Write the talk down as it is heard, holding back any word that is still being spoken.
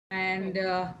and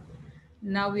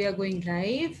now we are going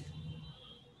live.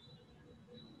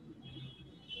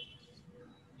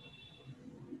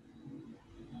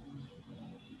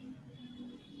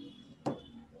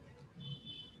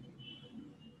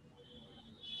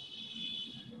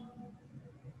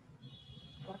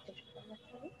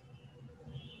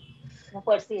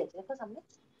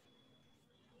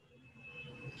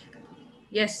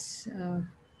 Yes.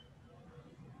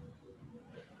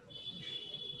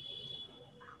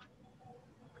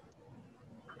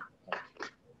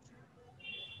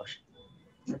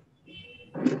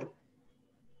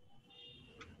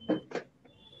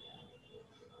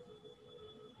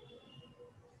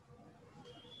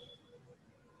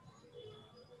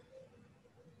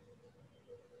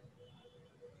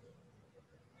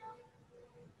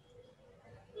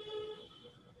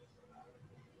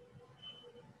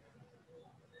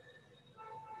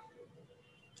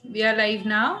 We are live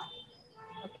now.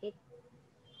 Okay.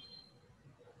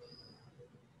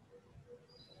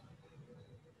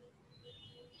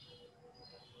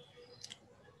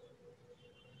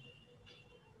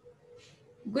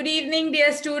 Good evening,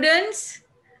 dear students.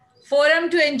 Forum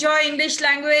to Enjoy English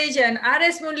Language and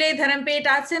RSMDACC Dharampet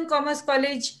Arts and Commerce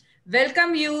College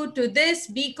welcome you to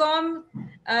this BCom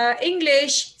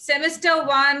English Semester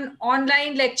 1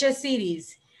 online lecture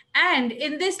series. And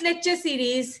in this lecture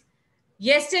series,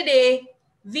 yesterday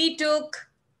we took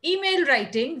email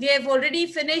writing. We have already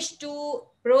finished 2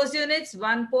 prose units,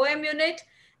 1 poem unit,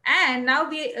 and now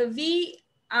we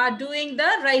are doing the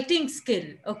writing skill,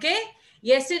 okay?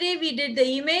 Yesterday we did the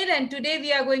email and today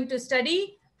we are going to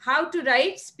study how to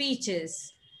write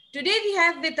speeches. Today we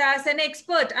have with us an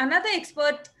expert, another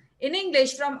expert in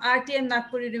English from RTM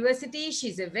Nagpur University.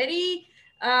 She's a very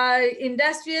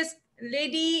industrious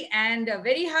lady and a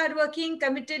very hardworking,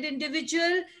 committed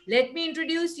individual. Let me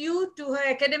introduce you to her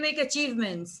academic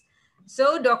achievements.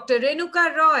 So Dr.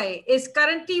 Renuka Roy is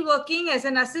currently working as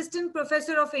an assistant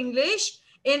professor of English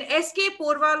in SK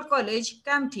Porwal College,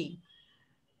 Kamptee.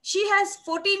 She has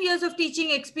 14 years of teaching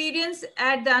experience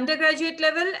at the undergraduate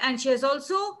level, and she has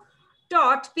also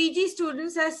taught PG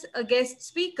students as a guest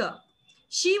speaker.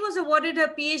 She was awarded her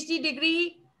PhD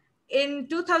degree in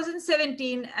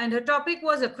 2017, and her topic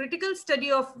was a critical study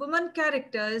of women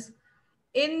characters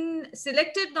in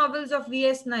selected novels of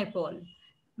V.S. Naipaul.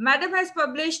 Madam has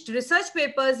published research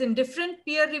papers in different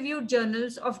peer-reviewed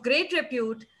journals of great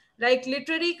repute like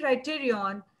Literary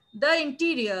Criterion, The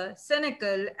Interior,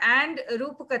 Senecal, and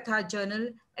Rupakatha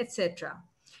Journal, etc.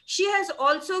 She has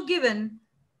also given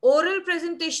oral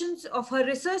presentations of her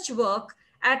research work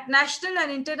at national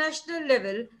and international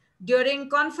level during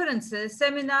conferences,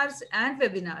 seminars, and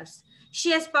webinars.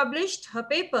 She has published her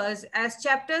papers as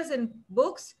chapters in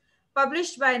books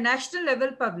published by national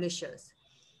level publishers.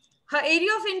 Her area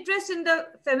of interest in the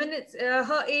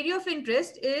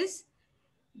is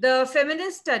the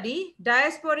feminist study,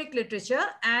 diasporic literature,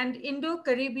 and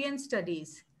Indo-Caribbean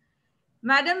studies.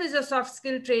 Madam is a soft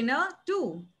skill trainer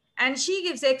too, and she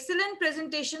gives excellent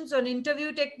presentations on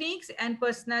interview techniques and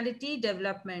personality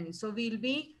development. So we'll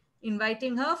be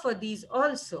inviting her for these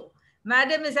also.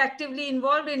 Madam is actively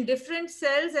involved in different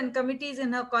cells and committees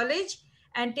in her college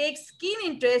and takes keen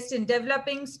interest in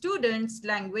developing students'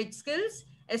 language skills,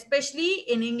 especially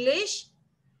in English.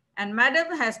 And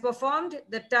Madam has performed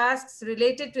the tasks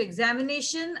related to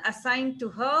examination assigned to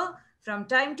her from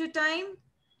time to time,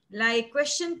 like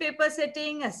question paper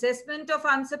setting, assessment of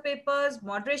answer papers,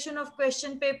 moderation of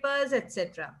question papers,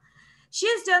 etc. She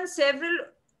has done several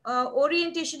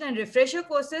orientation and refresher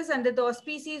courses under the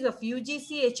auspices of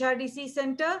UGC HRDC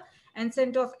Center and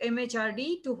Center of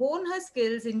MHRD to hone her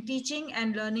skills in teaching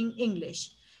and learning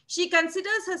English. She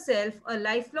considers herself a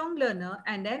lifelong learner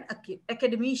and an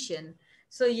academician.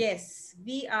 So yes,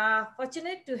 we are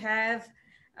fortunate to have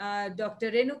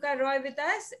Dr. Renuka Roy with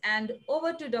us, and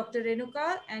over to Dr.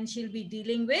 Renuka, and she'll be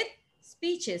dealing with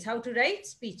speeches, how to write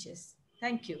speeches.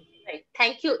 Thank you. Right.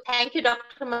 Thank you,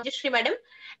 Dr. Manjushri, madam.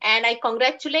 And I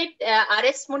congratulate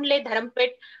RSMDACC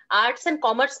Dharampet Arts and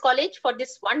Commerce College for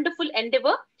this wonderful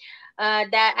endeavor.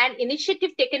 An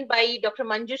initiative taken by Dr.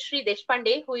 Manjushri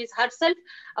Deshpande, who is herself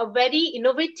a very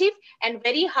innovative and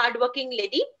very hardworking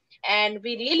lady. And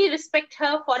we really respect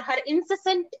her for her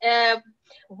incessant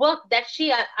work that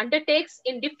she undertakes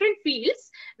in different fields,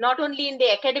 not only in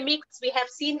the academics. We have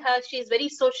seen her, she is very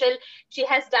social. She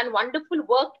has done wonderful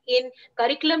work in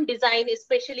curriculum design,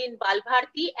 especially in Bal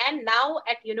Bharati, and now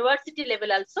at university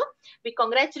level also. We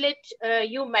congratulate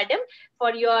you, madam,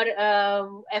 for your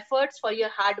efforts, for your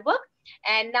hard work.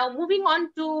 And now moving on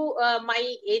to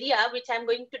my area, which I'm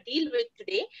going to deal with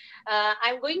today,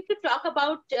 I'm going to talk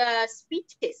about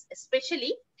speeches,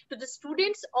 especially to the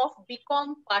students of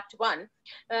BCom Part 1.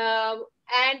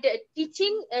 And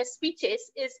teaching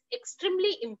speeches is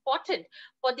extremely important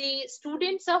for the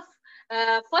students of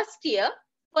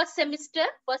first semester,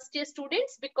 first year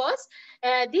students, because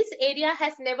this area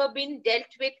has never been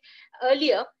dealt with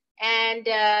earlier. And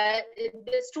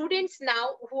the students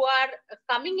now who are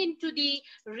coming into the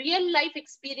real life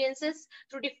experiences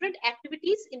through different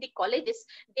activities in the colleges,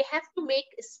 they have to make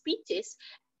speeches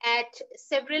at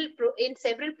several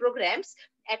programs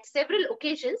at several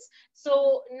occasions.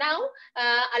 So now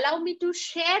allow me to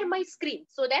share my screen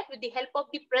so that with the help of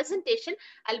the presentation,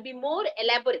 I'll be more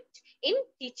elaborate in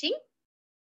teaching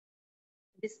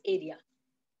this area.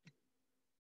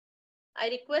 I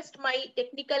request my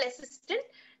technical assistant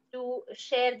to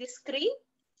share the screen.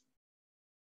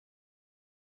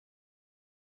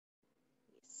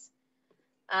 Yes.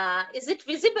 Is it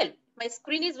visible? My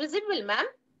screen is visible, ma'am?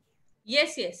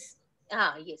 Yes, yes.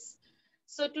 Yes.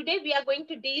 So today we are going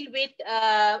to deal with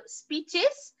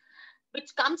speeches,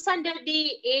 which comes under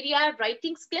the area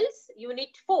writing skills, unit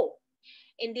 4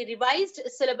 in the revised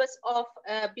syllabus of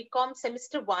BCom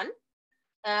semester 1.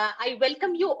 I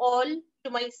welcome you all to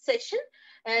my session,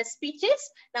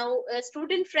 speeches. Now,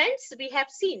 student friends, we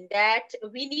have seen that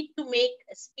we need to make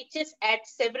speeches at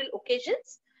several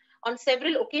occasions, on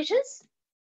several occasions.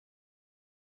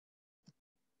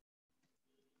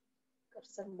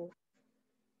 Cursor move.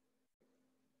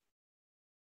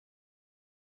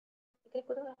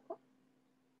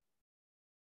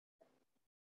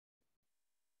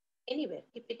 Anywhere,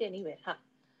 keep it anywhere. Huh?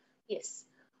 Yes.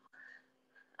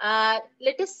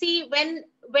 Let us see when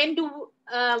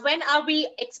are we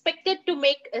expected to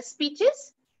make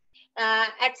speeches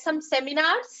at some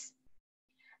seminars,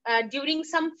 during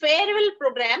some farewell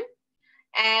program,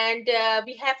 and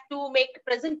we have to make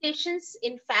presentations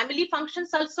in family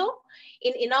functions also,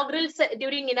 in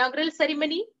during inaugural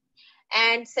ceremony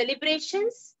and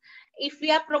celebrations. If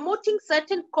we are promoting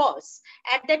certain cause,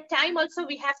 at that time also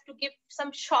we have to give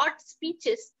some short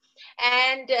speeches,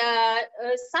 and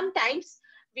sometimes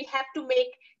we have to make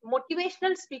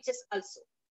motivational speeches also.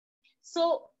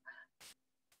 So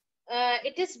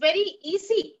it is very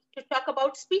easy to talk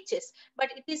about speeches,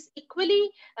 but it is equally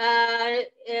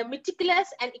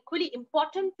meticulous and equally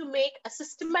important to make a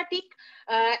systematic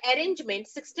arrangement,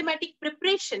 systematic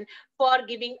preparation for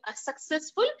giving a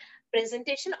successful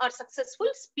presentation or successful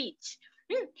speech.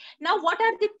 Now, what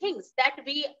are the things that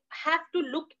we have to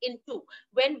look into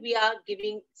when we are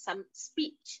giving some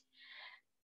speech?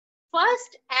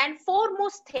 First and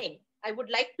foremost thing, I would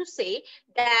like to say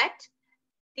that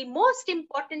the most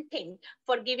important thing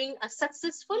for giving a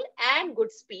successful and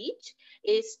good speech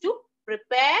is to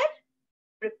prepare,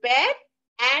 prepare,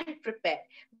 and prepare.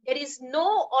 There is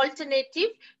no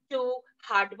alternative to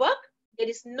hard work. There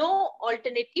is no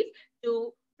alternative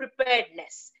to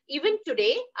preparedness. Even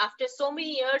today, after so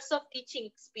many years of teaching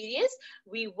experience,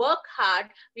 we work hard.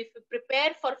 We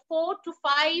prepare for 4 to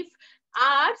 5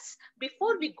 hours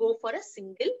before we go for a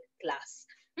single class.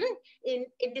 In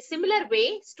the similar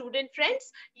way, student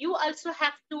friends, you also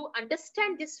have to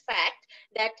understand this fact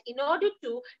that in order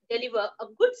to deliver a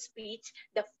good speech,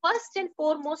 the first and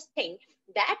foremost thing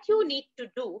that you need to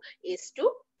do is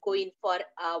to go in for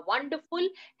a wonderful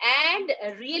and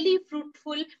a really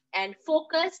fruitful and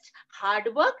focused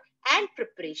hard work and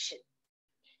preparation.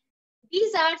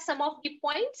 These are some of the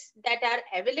points that are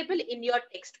available in your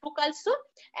textbook also,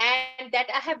 and that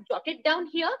I have jotted down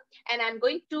here, and I'm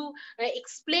going to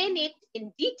explain it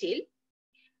in detail.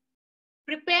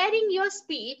 Preparing your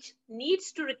speech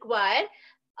needs to require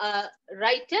a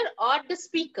writer or the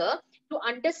speaker to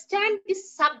understand the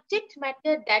subject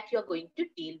matter that you're going to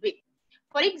deal with.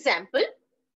 For example,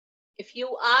 if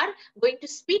you are going to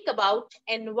speak about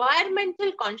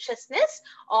environmental consciousness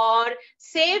or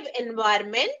save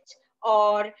environment,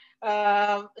 or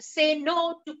say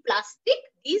no to plastic,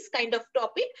 these kind of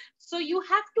topic. So you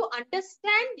have to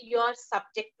understand your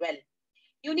subject well.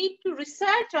 You need to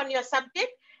research on your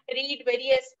subject, read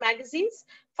various magazines,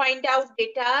 find out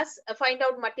data, find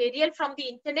out material from the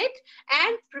internet,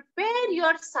 and prepare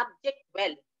your subject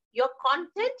well. Your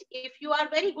content, if you are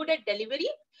very good at delivery,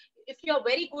 if you're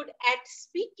very good at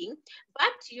speaking,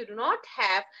 but you do not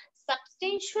have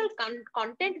substantial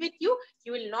content with you,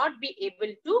 you will not be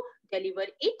able to deliver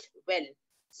it well.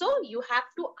 So you have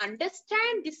to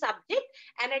understand the subject,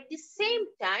 and at the same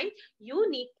time, you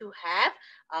need to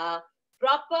have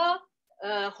proper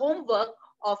homework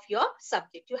of your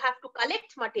subject. You have to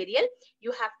collect material,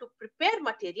 you have to prepare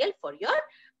material for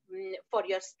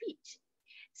your speech.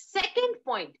 Second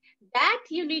point that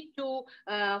you need to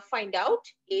find out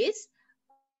is,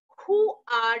 who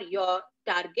are your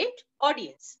target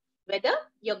audience? whether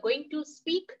you're going to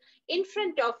speak in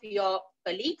front of your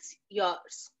colleagues, your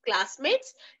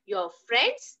classmates, your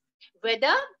friends,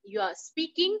 whether you are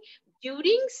speaking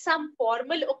during some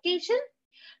formal occasion,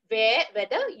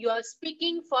 whether you are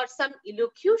speaking for some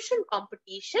elocution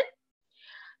competition,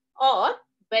 or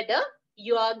whether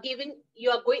you are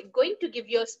going to give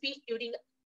your speech during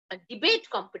a debate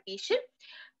competition.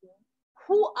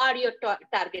 Who are your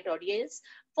target audience,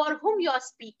 for whom you are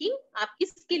speaking, आप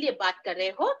किसके लिए बात कर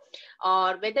रहे हो,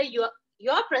 or whether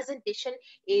your presentation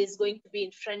is going to be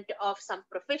in front of some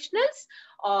professionals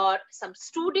or some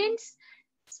students,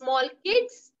 small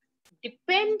kids.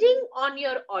 Depending on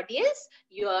your audience,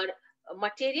 your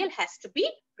material has to be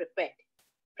prepared,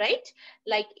 right?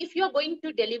 Like if you're going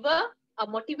to deliver a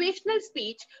motivational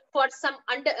speech for some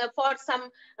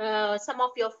some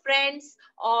of your friends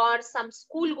or some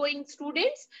school going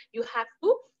students, you have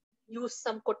to use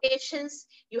some quotations,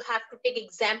 you have to take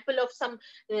example of some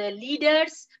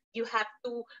leaders, you have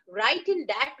to write in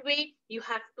that way, you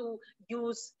have to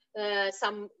use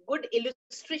some good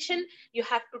illustration, you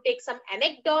have to take some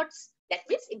anecdotes, that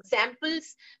means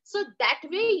examples. So that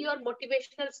way your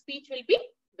motivational speech will be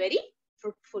very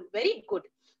fruitful, very good.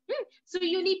 So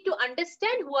you need to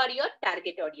understand who are your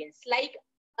target audience. Like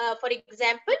for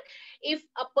example, if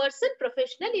a person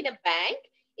professional in a bank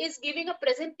is giving a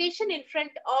presentation in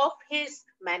front of his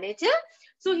manager,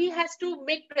 so he has to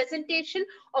make presentation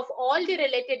of all the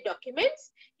related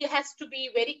documents, he has to be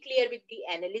very clear with the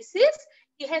analysis,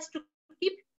 he has to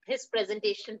keep his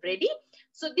presentation ready.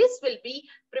 So this will be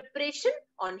preparation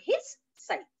on his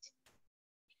side.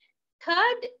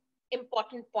 Third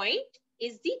important point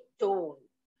is the tone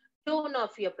of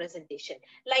your presentation.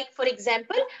 Like for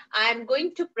example, I am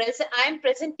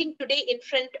presenting today in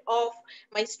front of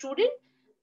my student,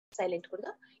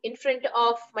 in front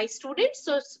of my students.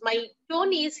 So my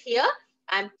tone is here,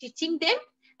 I'm teaching them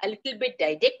a little bit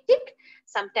didactic.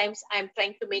 Sometimes I'm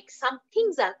trying to make some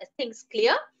things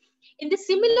clear. In the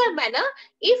similar manner,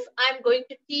 if I'm going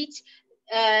to teach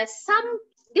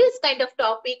this kind of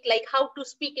topic, like how to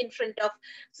speak in front of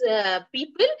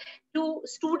people, to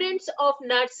students of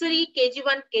nursery,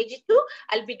 KG1, KG2,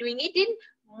 I'll be doing it in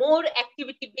more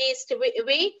activity-based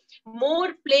way, more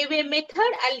playway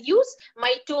method I'll use.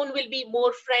 My tone will be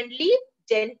more friendly,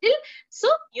 gentle. So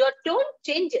your tone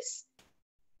changes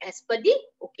as per the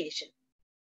occasion.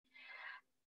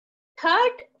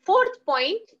 Fourth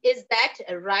point is that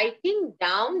writing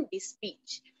down the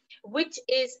speech, which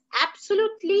is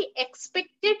absolutely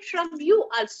expected from you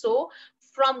also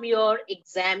from your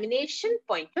examination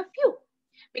point of view,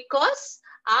 because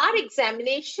our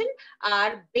examination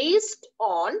are based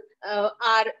on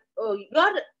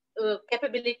your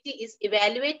capability is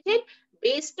evaluated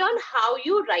based on how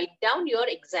you write down your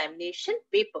examination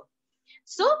paper.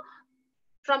 So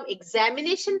from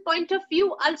examination point of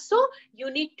view also, you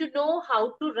need to know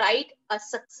how to write a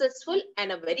successful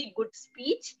and a very good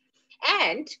speech.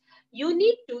 And you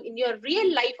need to, in your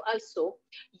real life also,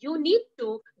 you need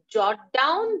to jot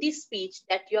down the speech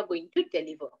that you are going to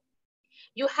deliver.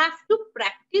 You have to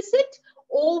practice it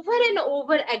over and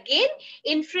over again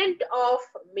in front of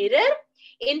mirror,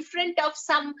 in front of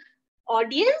some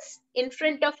audience, in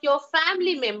front of your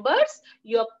family members,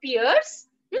 your peers.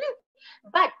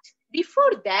 But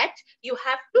before that, you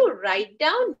have to write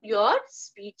down your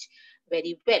speech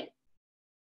very well.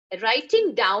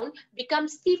 Writing down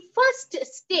becomes the first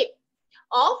step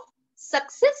of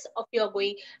success of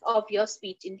your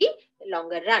speech in the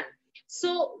longer run.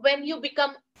 So when you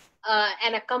become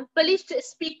an accomplished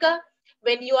speaker,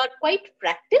 when you are quite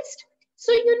practiced,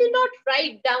 so you need not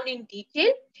write down in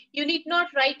detail, you need not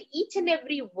write each and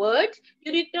every word,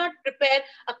 you need not prepare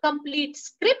a complete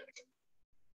script.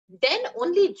 Then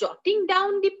only jotting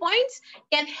down the points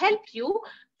can help you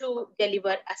to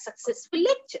deliver a successful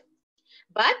lecture.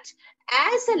 But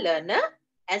as a learner,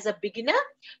 as a beginner,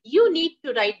 you need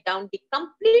to write down the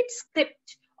complete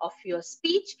script of your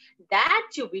speech that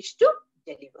you wish to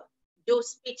deliver. जो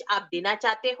speech आप देना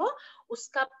चाहते हो,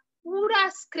 उसका पूरा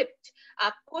script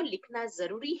आपको लिखना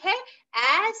जरूरी है.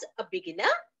 As a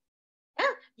beginner,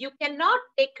 you cannot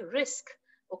take risk.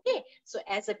 Okay, so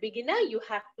as a beginner, you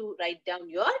have to write down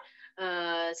your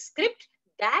script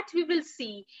that we will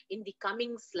see in the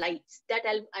coming slides, that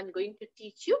I'm going to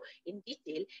teach you in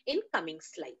detail in coming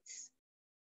slides.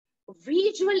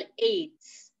 Visual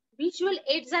aids. Visual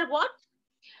aids are what?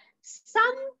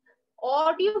 Some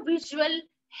audio visual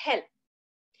help,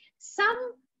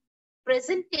 some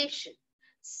presentation,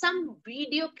 some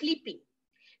video clipping,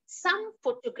 some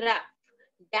photograph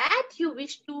that you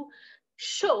wish to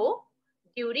show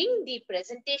during the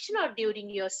presentation or during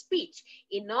your speech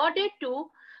in order to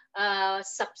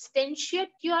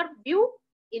substantiate your view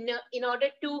in order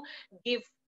to give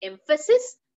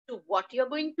emphasis to what you're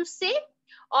going to say,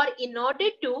 or in order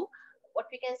to, what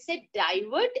we can say,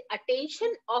 divert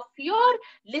attention of your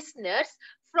listeners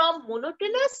from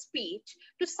monotonous speech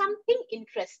to something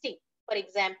interesting. For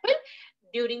example,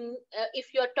 during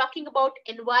if you are talking about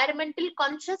environmental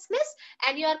consciousness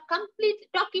and you are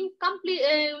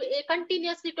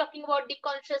continuously talking about the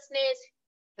consciousness,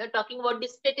 you're talking about the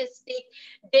statistic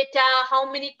data,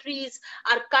 how many trees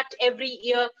are cut every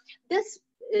year, this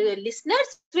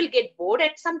listeners will get bored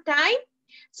at some time.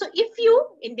 So if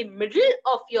you in the middle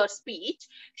of your speech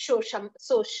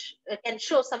can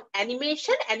show some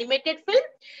animated film,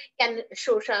 can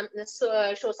show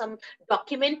some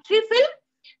documentary film,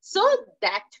 so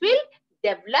that will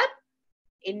develop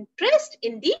interest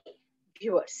in the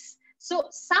viewers. So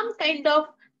some kind of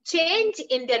change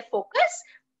in their focus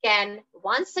can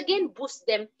once again boost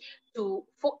them to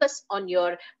focus on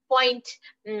your point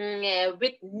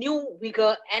with new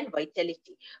vigor and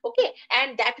vitality. Okay,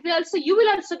 and that way also you will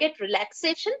also get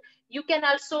relaxation. You can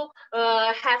also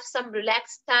have some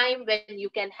relaxed time when you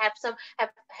can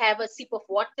have a sip of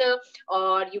water,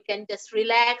 or you can just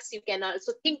relax. You can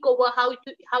also think over how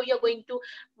you're going to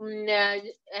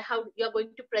how you're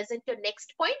going to present your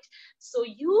next point. So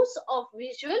use of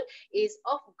visual is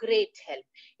of great help.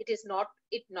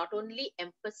 It not only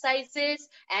emphasizes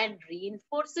and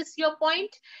reinforces your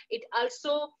point, it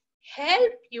also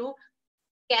help you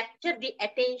capture the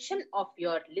attention of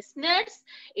your listeners.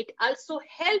 It also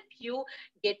help you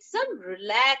get some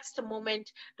relaxed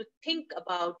moment to think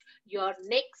about your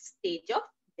next stage of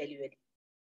delivery.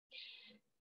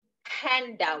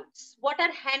 Handouts. What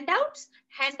are handouts?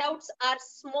 Handouts are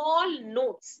small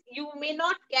notes. You may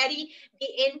not carry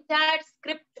the entire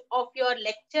script of your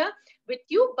lecture with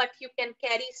you, but you can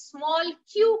carry small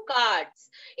cue cards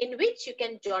in which you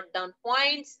can jot down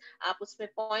points. आप उसमें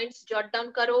points jot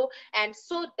down करो, and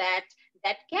so that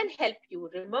can help you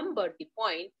remember the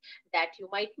point that you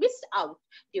might miss out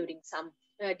during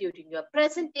your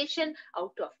presentation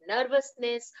out of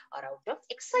nervousness or out of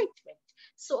excitement.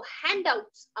 So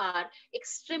handouts are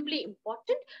extremely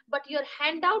important, but your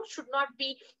handout should not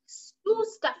be too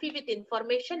stuffy with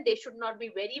information. They should not be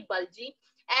very bulgy,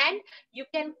 and you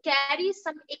can carry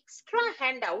some extra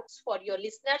handouts for your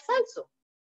listeners also.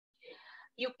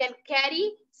 You can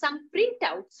carry some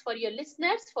printouts for your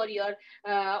listeners, for your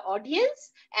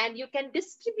audience, and you can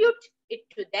distribute it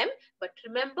to them. But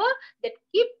remember that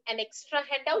keep an extra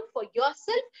handout for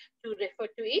yourself to refer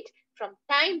to it from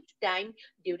time to time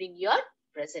during your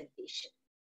presentation.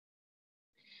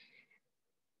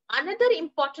 Another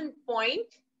important point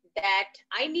that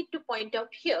I need to point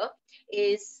out here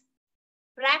is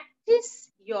practice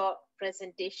your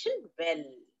presentation well.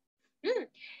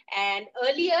 And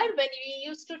earlier, when we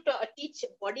used to teach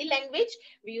body language,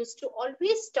 we used to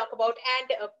always talk about,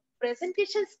 and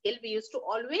presentation skill, we used to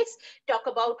always talk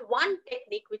about one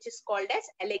technique which is called as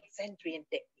Alexandrian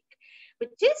technique, which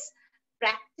is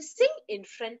practicing in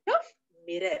front of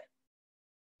mirror.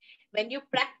 When you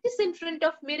practice in front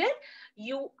of mirror,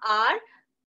 you are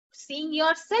seeing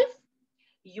yourself,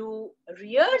 you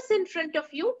rehearse in front of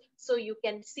you, so you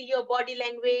can see your body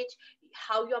language,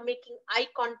 how you're making eye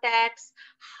contacts,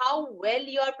 how well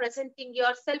you're presenting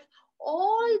yourself.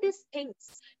 All these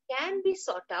things can be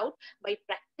sought out by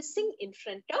practicing in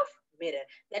front of mirror.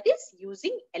 That is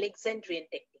using Alexandrian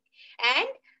technique. And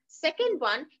second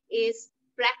one is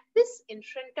practice in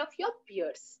front of your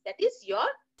peers. That is your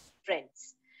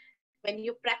friends. When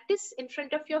you practice in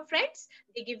front of your friends,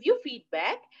 they give you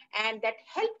feedback, and that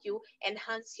help you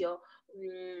enhance your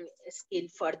skill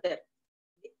further.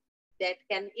 That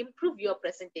can improve your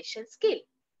presentation skill.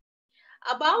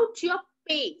 About your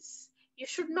pace, you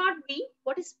should not be,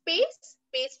 what is pace?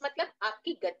 Pace मतलब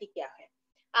आपकी गति क्या है?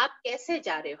 आप कैसे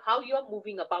जा रहे हो? How you are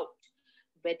moving about?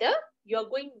 Whether you are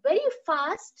going very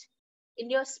fast in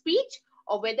your speech,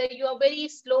 or whether you are very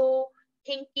slow,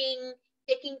 thinking,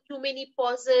 taking too many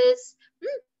pauses.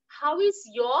 How is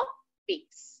your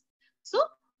pace? So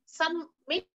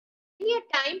many a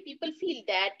time people feel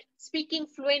that speaking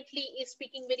fluently is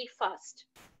speaking very fast.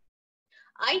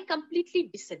 I completely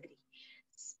disagree.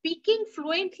 Speaking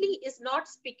fluently is not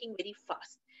speaking very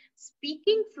fast.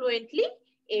 Speaking fluently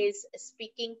is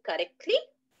speaking correctly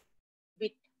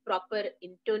with proper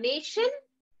intonation,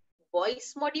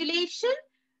 voice modulation,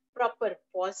 proper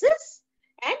pauses,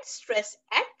 and stress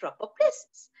at proper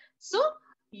places. So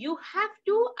you have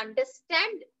to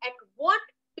understand at what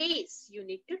pace you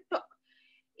need to talk.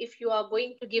 If you are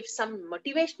going to give some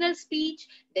motivational speech,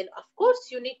 then of course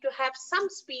you need to have some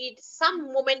speed,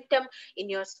 some momentum in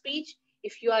your speech.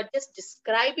 If you are just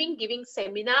describing, giving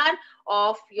seminar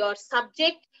of your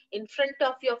subject in front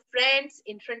of your friends,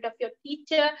 in front of your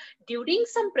teacher, during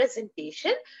some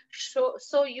presentation,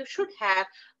 so you should have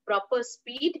proper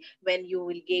speed when you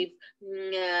will give,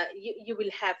 you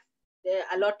will have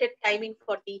allotted timing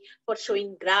for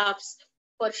showing graphs,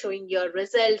 for showing your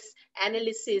results,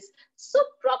 analysis. So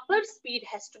proper speed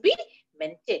has to be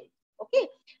maintained. Okay,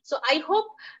 so I hope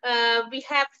we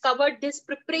have covered this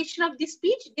preparation of the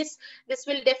speech. This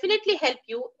will definitely help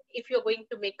you if you're going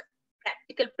to make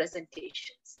practical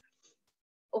presentations.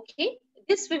 Okay,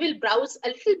 this we will browse a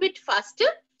little bit faster.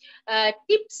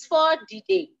 Tips for the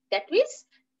day. That means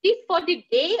tip for the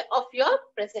day of your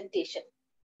presentation.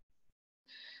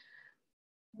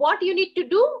 What you need to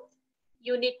do?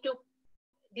 You need to,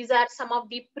 these are some of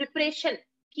the preparation,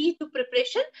 key to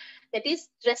preparation. That is,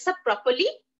 dress up properly,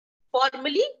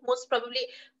 formally, most probably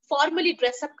formally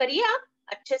dress up kariye aap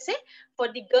अच्छे से.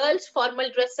 For the girls, formal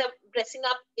dressing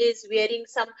up is wearing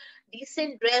some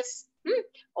decent dress,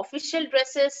 official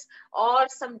dresses, or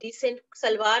some decent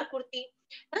salwar kurti.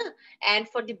 And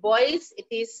for the boys, it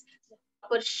is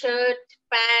proper shirt,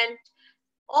 pant.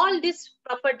 All this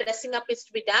proper dressing up is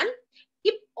to be done.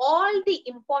 Keep all the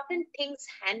important things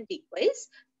handy, guys.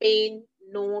 Pen,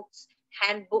 notes,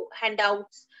 handbook,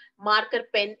 handouts, marker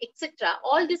pen, etc.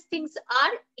 All these things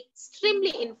are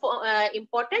extremely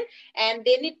important, and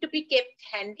they need to be kept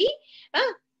handy.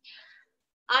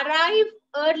 Arrive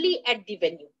early at the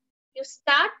venue. You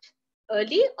start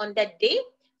early on that day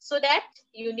so that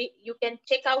you can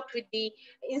check out with the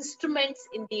instruments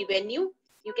in the venue.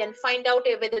 You can find out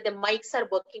whether the mics are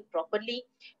working properly,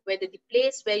 whether the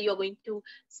place where you're going to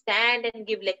stand and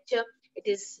give lecture, it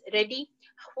is ready.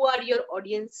 Who are your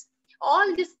audience?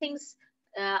 All these things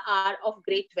are of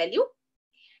great value.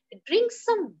 Drink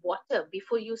some water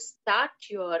before you start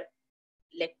your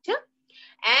lecture,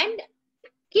 and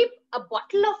keep a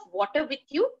bottle of water with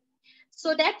you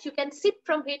so that you can sip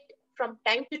from it from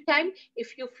time to time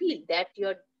if you feel that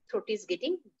your throat is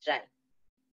getting dry.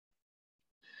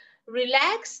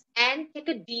 Relax and take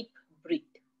a deep breath.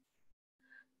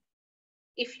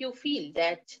 If you feel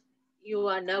that you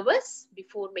are nervous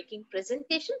before making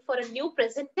presentation, for a new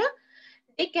presenter,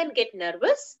 they can get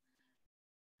nervous.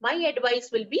 My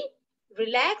advice will be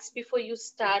relax before you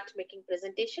start making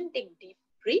presentation, take deep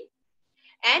breath.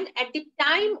 And at the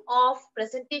time of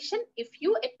presentation, if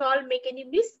you at all make any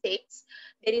mistakes,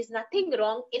 there is nothing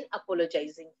wrong in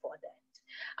apologizing for that.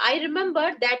 I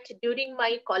remember that during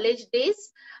my college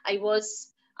days, I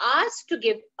was asked to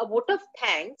give a vote of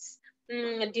thanks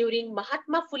during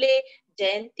Mahatma Phule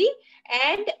Jayanti,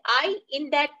 and in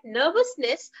that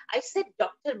nervousness, I said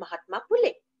Dr. Mahatma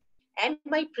Phule. And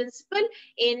my principal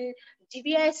in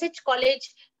GVISH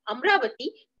College, Amravati,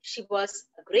 she was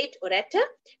a great orator.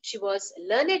 She was a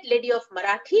learned lady of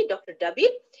Marathi, Dr. Dabir.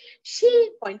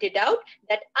 She pointed out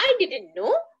that I didn't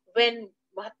know when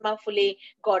Mahatma Phule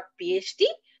got PhD.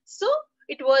 So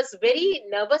it was very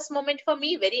nervous moment for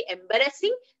me, very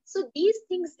embarrassing. So these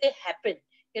things, they happen.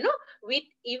 You know, with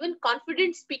even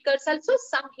confident speakers also,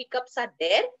 some hiccups are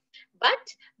there. But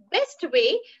best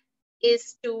way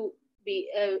is to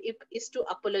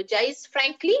apologize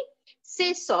frankly,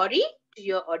 say sorry to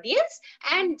your audience,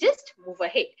 and just move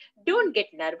ahead. Don't get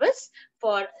nervous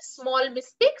for small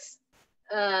mistakes,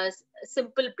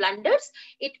 simple blunders.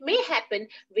 It may happen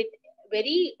with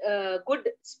very good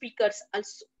speakers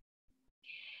also.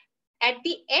 At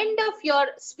the end of your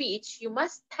speech, you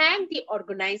must thank the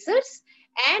organizers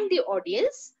and the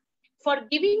audience for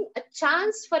giving a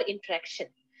chance for interaction.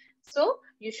 So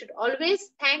you should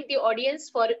always thank the audience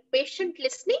for patient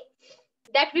listening.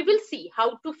 That we will see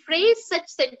how to phrase such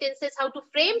sentences, how to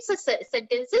frame such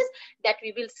sentences, that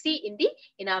we will see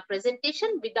in our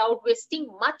presentation. Without wasting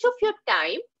much of your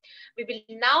time, we will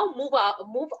now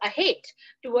move ahead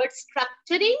towards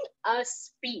structuring a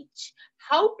speech.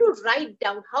 How to write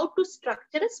down, how to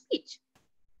structure a speech.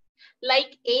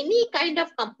 Like any kind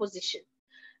of composition,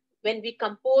 when we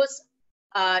compose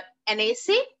an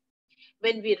essay,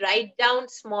 when we write down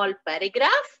small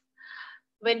paragraph,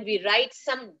 when we write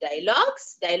some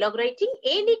dialogues, dialogue writing,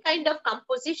 any kind of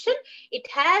composition, it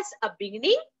has a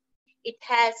beginning, it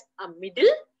has a middle,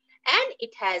 and it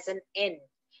has an end.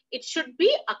 It should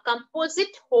be a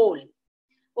composite whole.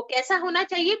 वो कैसा होना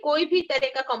चाहिए? कोई भी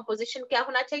तरह का composition क्या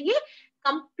होना चाहिए?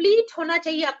 Complete होना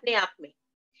चाहिए अपने आप में.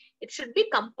 It should be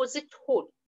composite whole.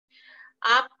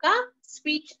 आपका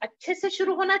speech अच्छे से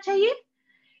शुरू होना चाहिए.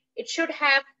 It should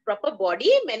have proper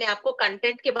body. मैंने आपको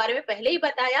content के बारे में पहले ही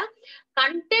बताया.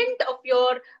 Content of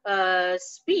your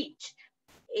speech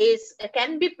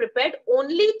can be prepared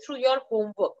only through your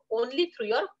homework, only through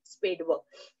your spade work.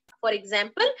 For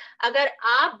example अगर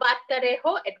आप बात कर रहे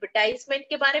हो एडवर्टाइजमेंट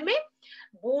के बारे में,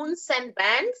 Boons and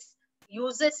bands,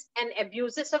 uses and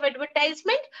abuses of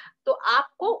advertisement, तो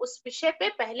आपको उस विषय पे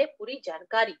पहले पूरी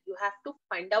जानकारी, you have to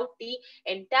find out the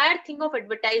entire thing of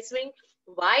advertisement,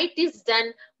 why it is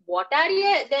done, what are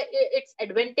its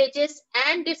advantages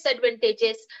and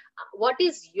disadvantages, what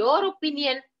is your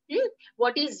opinion,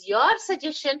 what is your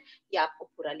suggestion, ये आपको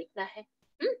पूरा लिखना है.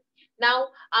 Now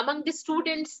among the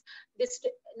students,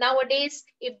 nowadays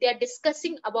if they are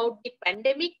discussing about the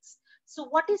pandemics, so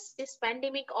what is this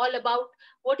pandemic all about,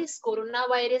 what is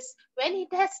coronavirus, when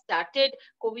it has started,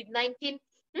 COVID-19,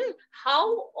 how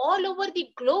all over the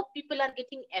globe people are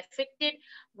getting affected,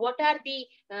 what are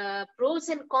the pros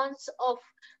and cons of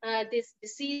this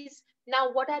disease, now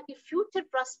what are the future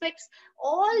prospects,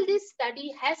 all this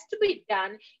study has to be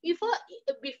done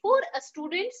before a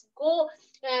students go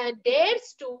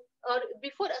dares to, or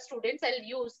before a student, I'll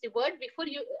use the word, before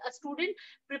a student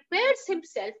prepares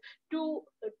himself to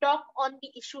talk on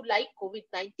the issue like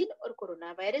COVID-19 or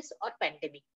coronavirus or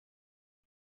pandemic.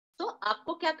 So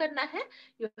आपको क्या करना है,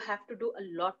 you have to do a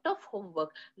lot of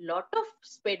homework, lot of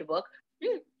spade work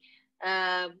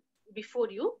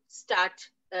before you start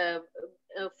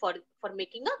for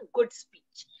making a good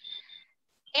speech.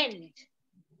 And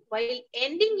while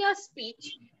ending your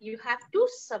speech, you have to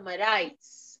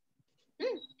summarize.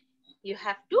 You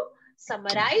have to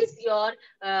summarize your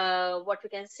what you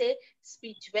can say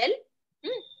speech well,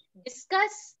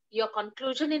 discuss your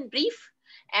conclusion in brief,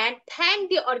 and thank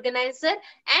the organizer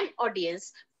and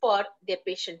audience for their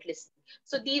patient listening.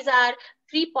 So these are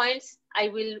 3 points I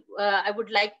would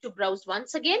like to browse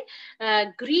once again.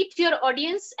 Greet your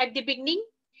audience at the beginning,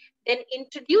 then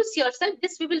introduce yourself.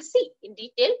 This we will see in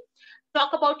detail.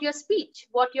 Talk about your speech,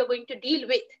 what you're going to deal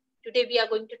with. Today we are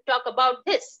going to talk about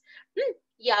this.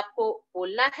 ये आपको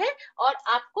बोलना है और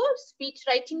आपको speech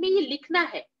writing में ये लिखना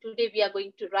है. Today we are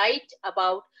going to write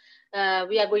about,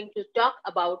 we are going to talk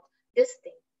about this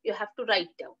thing. You have to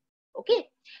write down. Okay.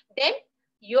 Then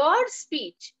your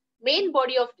speech, main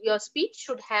body of your speech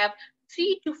should have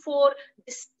 3 to 4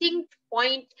 distinct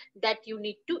points that you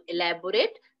need to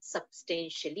elaborate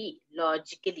substantially,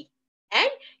 logically. And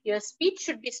your speech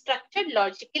should be structured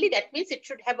logically. That means it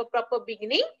should have a proper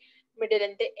beginning, middle,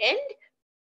 and the end.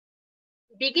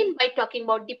 Begin by talking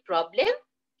about the problem.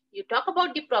 You talk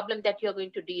about the problem that you are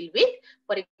going to deal with.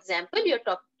 For example, you're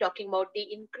talking about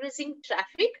the increasing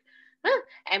traffic,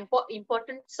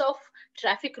 importance of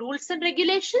traffic rules and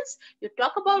regulations. You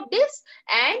talk about this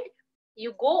and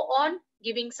you go on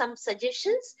giving some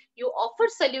suggestions. You offer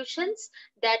solutions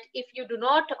that if you do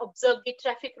not observe the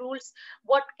traffic rules,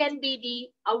 what can be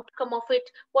the outcome of it?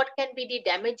 What can be the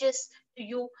damages to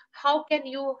you? How can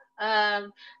you,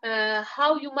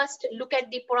 how you must look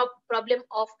at the problem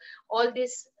of all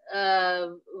this,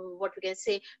 what we can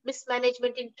say,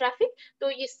 mismanagement in traffic. तो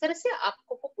इस तरह से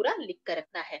आपको पूरा लिख कर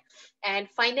रखना है. And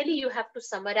finally, you have to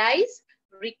summarize,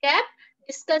 recap,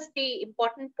 discuss the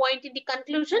important point in the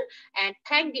conclusion, and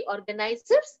thank the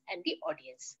organizers and the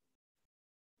audience.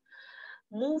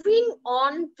 Moving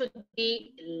on to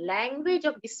the language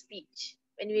of the speech.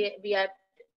 When we are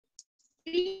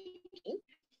speaking,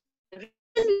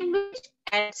 written language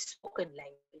and spoken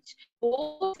language,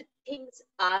 both things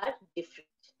are different.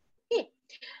 Okay.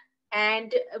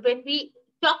 And when we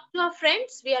talk to our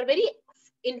friends, we are very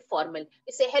informal.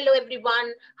 We say, hello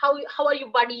everyone, how are you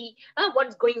buddy,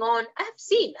 what's going on? I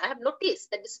have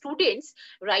noticed that the students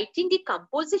writing the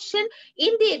composition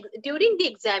during the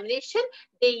examination,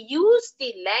 they use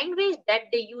the language that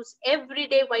they use every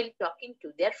day while talking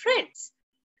to their friends.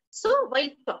 So while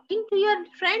talking to your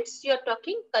friends, you are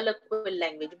talking colloquial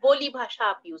language. बोली भाषा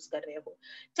आप use कर रहे हो,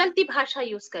 चलती भाषा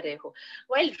use कर रहे हो.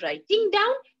 While writing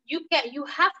down, you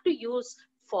have to use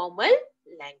formal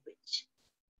language.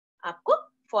 आपको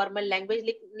formal language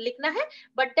लिखना है,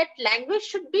 but that language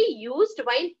should be used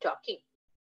while talking.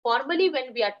 Formally,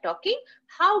 when we are talking,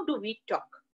 how do we talk?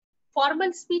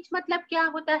 Formal speech मतलब क्या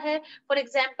होता है? For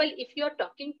example, if you are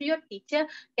talking to your teacher,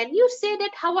 can you say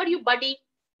that, how are you buddy?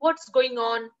 What's going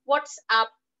on? What's up?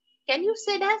 Can you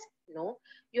say that? No.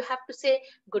 You have to say,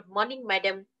 good morning,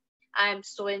 madam. I am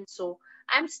so and so.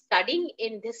 I'm studying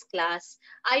in this class.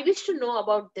 I wish to know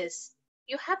about this.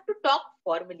 You have to talk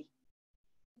formally.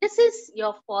 This is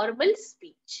your formal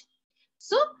speech.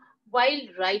 So while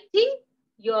writing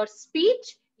your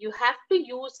speech, you have to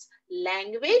use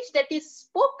language that is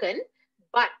spoken,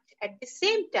 but at the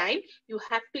same time, you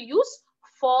have to use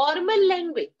formal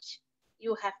language.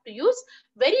 You have to use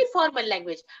very formal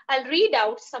language. I'll read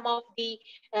out some of the,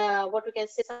 what we can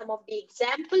say, some of the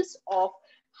examples of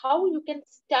how you can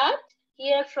start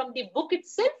here from the book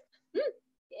itself.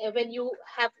 When you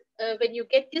have when you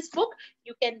get this book,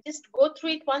 you can just go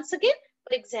through it once again.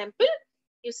 For example,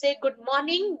 you say good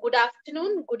morning, good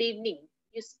afternoon, good evening.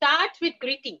 You start with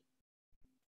greeting.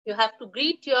 You have to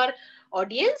greet your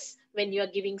audience when you are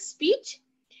giving speech.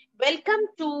 Welcome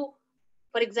to,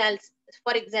 for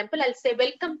example, I'll say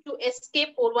welcome to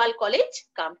SK Porwal College,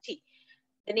 Kamti,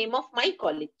 the name of my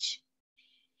college.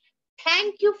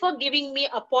 Thank you for giving me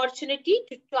opportunity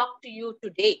to talk to you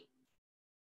today.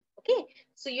 Okay,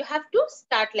 so you have to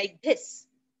start like this.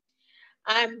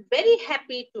 I'm very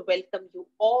happy to welcome you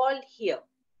all here.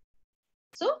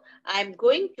 So I'm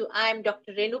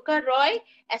Dr. Renuka Roy,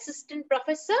 Assistant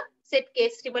Professor, St. K.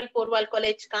 Srimal Porwal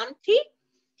College, Kamti.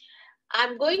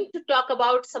 I'm going to talk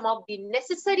about some of the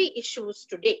necessary issues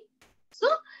today. So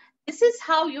this is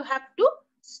how you have to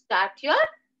start your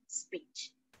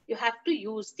speech. You have to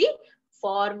use the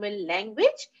formal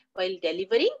language while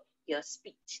delivering your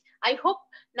speech. I hope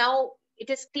now it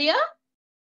is clear.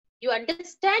 You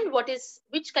understand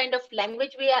which kind of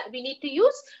language we need to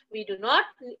use.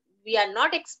 We are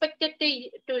not expected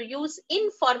to use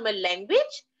informal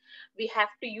language. We have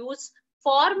to use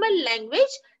formal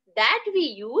language that we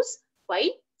use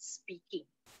while speaking.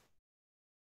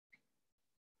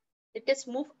 Let us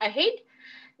move ahead.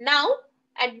 Now,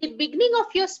 at the beginning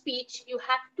of your speech, you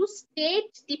have to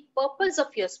state the purpose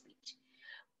of your speech.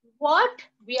 What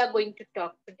we are going to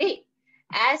talk today.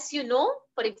 As you know,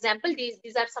 for example,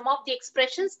 these are some of the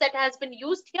expressions that has been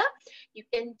used here. You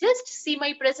can just see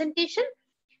my presentation.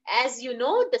 As you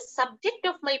know, the subject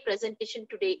of my presentation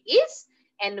today is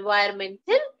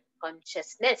environmental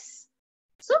consciousness.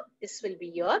 So this will be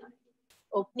your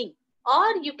opening.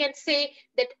 Or you can say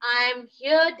that I am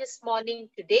here this morning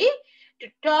today to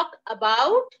talk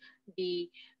about the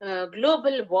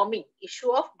global warming,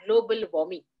 issue of global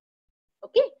warming.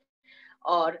 Okay.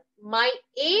 Or my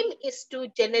aim is to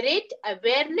generate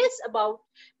awareness about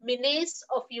menace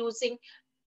of using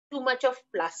too much of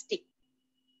plastic.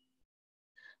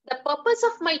 The purpose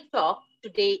of my talk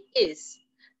today is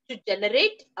to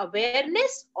generate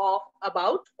awareness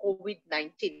about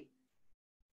COVID-19.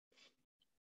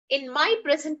 In my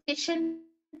presentation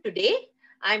today,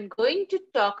 I'm going to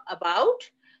talk about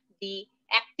the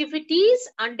activities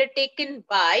undertaken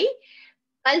by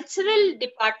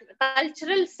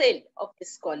cultural cell of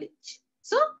this college.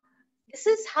 So this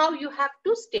is how you have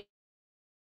to state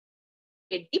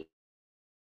the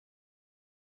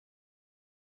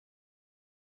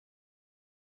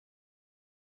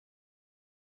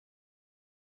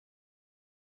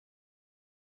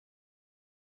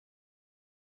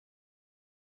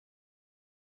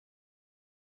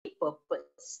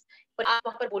purpose. पर आप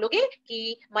वहां पर बोलोगे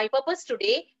कि my purpose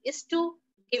today is to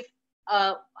give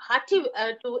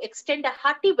to extend a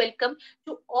hearty welcome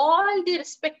to all the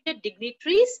respected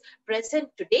dignitaries present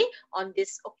today on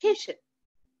this occasion.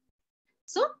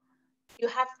 So you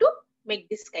have to make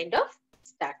this kind of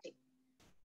starting.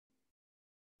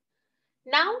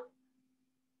 Now,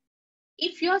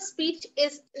 if your speech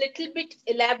is a little bit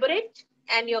elaborate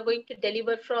and you're going to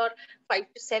deliver for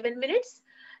 5 to 7 minutes,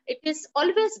 it is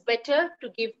always better to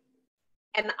give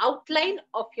an outline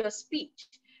of your speech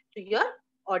to your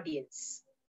audience.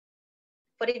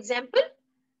 For example,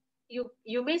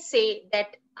 you may say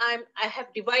that I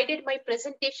have divided my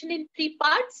presentation in 3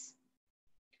 parts.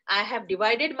 I have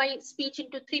divided my speech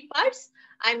into 3 parts.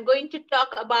 I'm going to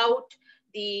talk about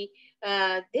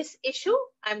this issue.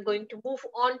 I'm going to move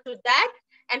on to that,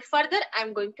 and further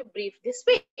I'm going to brief this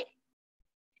way.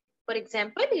 For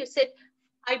example, you said,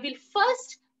 I will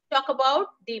first talk about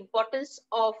the importance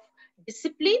of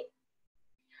discipline.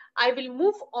 I will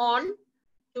move on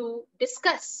to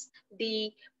discuss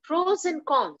the pros and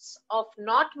cons of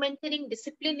not maintaining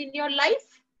discipline in your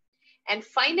life. And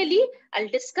finally, I'll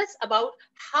discuss about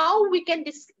how we can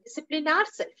discipline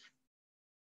ourselves.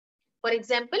 For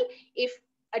example, if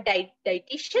a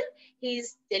dietitian, he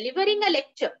is delivering a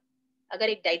lecture. अगर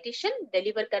एक dietitian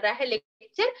deliver कर रहा है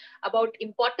lecture about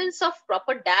importance of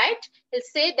proper diet, he'll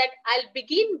say that I'll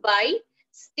begin by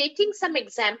stating some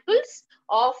examples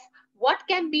of what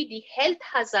can be the health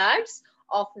hazards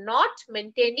of not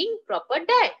maintaining proper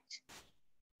diet.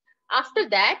 After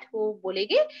that, वो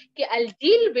बोलेंगे कि I'll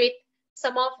deal with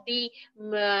some of the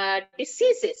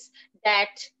diseases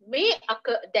that may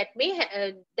occur,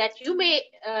 that you may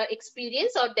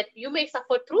experience or that you may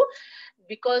suffer through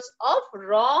because of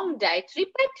wrong dietary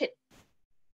pattern.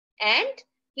 And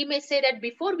he may say that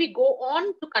before we go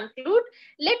on to conclude,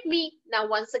 let me now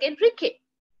once again recap.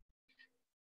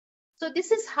 So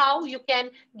this is how you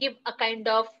can give a kind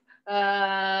of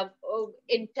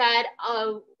entire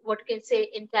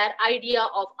idea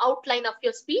of outline of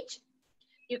your speech.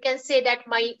 You can say that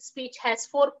my speech has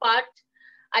 4 parts.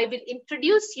 I will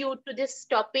introduce you to this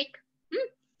topic.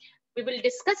 We will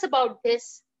discuss about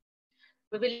this.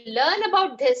 We will learn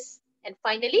about this. And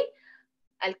finally,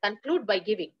 I'll conclude by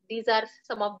giving. These are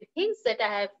some of the things that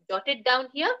I have jotted down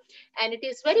here. And it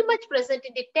is very much present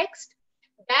in the text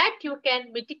that you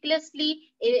can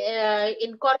meticulously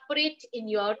incorporate in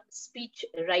your speech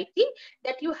writing,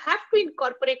 that you have to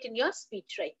incorporate in your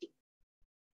speech writing.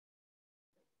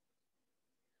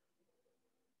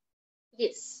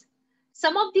 Yes,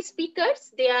 some of the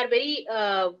speakers, they are very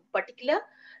particular.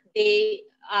 They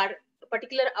are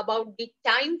particular about the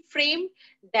time frame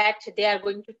that they are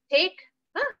going to take.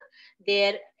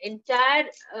 Their entire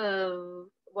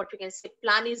what we can say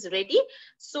plan is ready.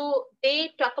 So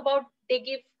they talk about, they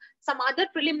give some other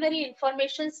preliminary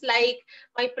informations like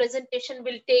my presentation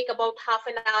will take about half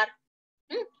an hour.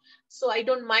 So I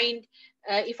don't mind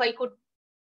if I could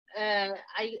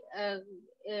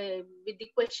with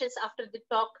the questions after the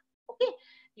talk. Okay,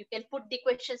 you can put the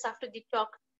questions after the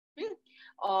talk.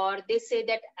 Or they say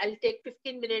that I'll take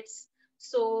 15 minutes.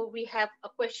 So we have a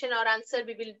question or answer,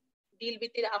 we will deal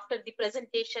with it after the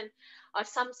presentation. Or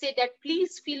some say that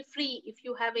please feel free if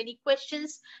you have any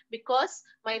questions, because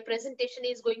my presentation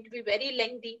is going to be very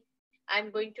lengthy. I'm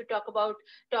going to talk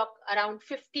around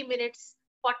 50 minutes,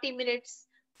 40 minutes.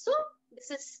 So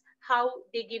this is how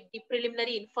they give the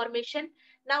preliminary information.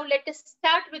 Now let us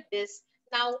start with this.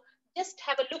 Now just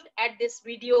have a look at this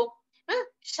video.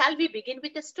 Shall we begin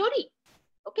with a story?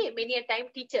 Okay, many a time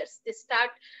teachers, they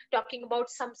start talking about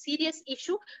some serious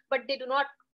issue, but they do not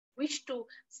wish to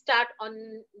start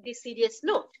on the serious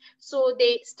note. So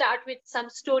they start with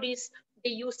some stories, they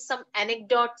use some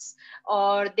anecdotes,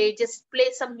 or they just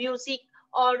play some music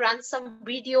or run some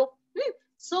video.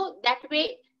 So that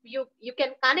way you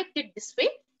can connect it this way.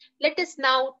 Let us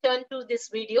now turn to this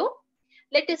video.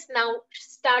 Let us now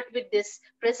start with this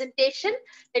presentation.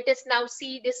 Let us now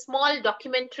see the small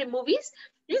documentary movies.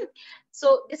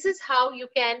 So this is how you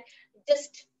can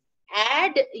just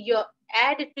add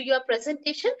it to your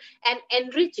presentation and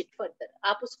enrich it further.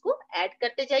 आप उसको add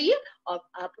करते जाइए और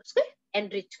आप उसको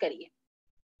enrich करिए.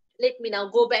 Let me now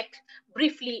go back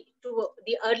briefly to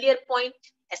the earlier point.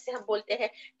 ऐसे हम बोलते हैं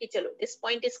कि चलो, this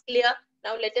point is clear.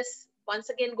 Now let us once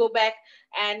again go back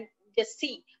and just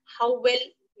see how well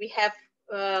we have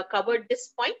covered this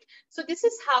point. So this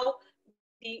is how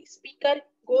the speaker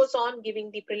goes on giving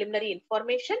the preliminary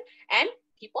information and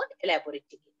keep on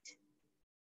elaborating it.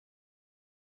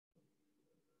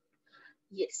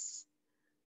 Yes.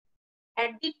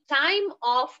 At the time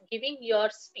of giving your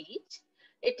speech,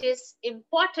 it is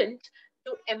important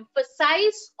to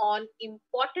emphasize on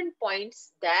important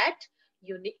points that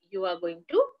you are going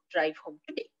to drive home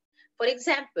today. For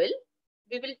example,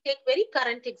 we will take very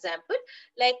current example,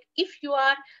 like if you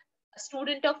are a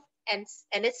student of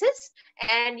NSS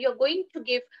and you're going to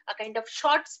give a kind of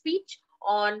short speech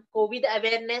on COVID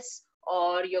awareness,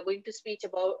 or you're going to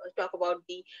talk about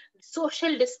the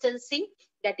social distancing,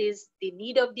 that is the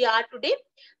need of the hour today.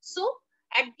 So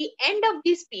at the end of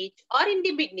the speech or in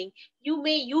the beginning, you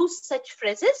may use such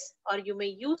phrases or you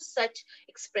may use such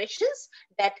expressions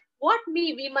that what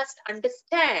we must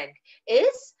understand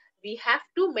is we have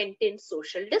to maintain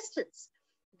social distance.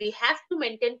 We have to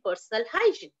maintain personal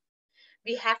hygiene.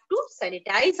 We have to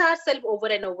sanitize ourselves over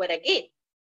and over again.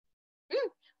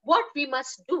 What we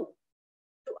must do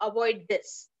to avoid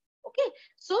this? Okay,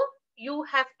 so you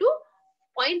have to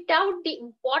point out the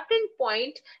important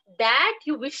point that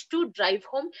you wish to drive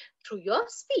home through your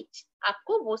speech.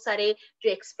 आपको वो सारे जो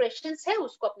expressions है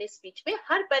उसको अपने speech में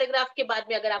हर paragraph के बाद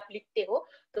में अगर आप लिखते हो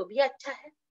तो भी अच्छा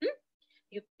है.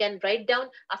 You can write down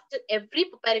after every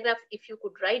paragraph, if you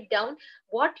could write down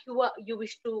what you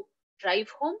wish to drive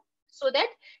home, so that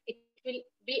it will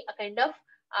be a kind of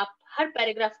आप हर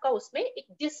paragraph का उसमें एक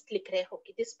gist लिख रहे हो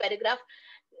कि this paragraph.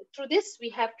 Through this, we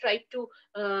have tried to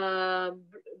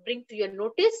bring to your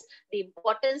notice the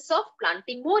importance of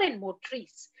planting more and more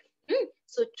trees.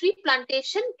 So tree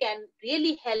plantation can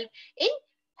really help in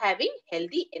having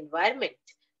healthy environment.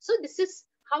 So this is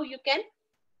how you can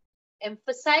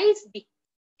emphasize the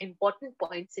important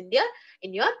points in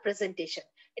your presentation.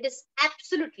 It is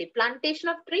absolutely, plantation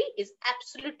of tree is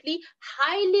absolutely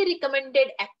highly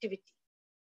recommended activity.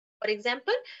 For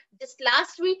example, this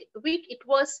last week it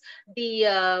was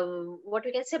the what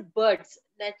we can say birds,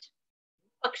 that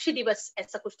Pakshi Divas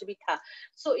ऐसा कुछ भी था.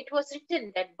 So it was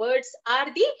written that birds are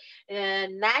the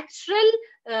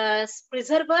natural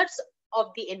preservers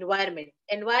of the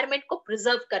environment को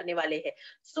preserve करने वाले हैं.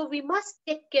 So we must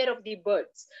take care of the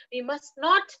birds. We must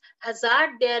not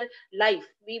hazard their life.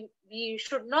 We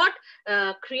should not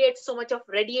create so much of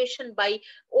radiation by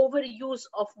overuse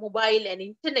of mobile and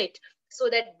internet, so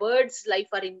that birds' life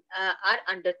are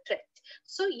under threat.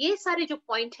 So ये सारे जो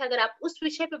point है, अगर आप उस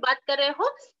विषय पे बात कर रहे हो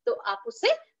तो आप उसे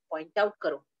point out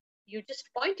करो. You just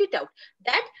point it out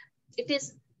that it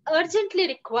is urgently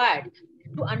required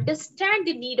to understand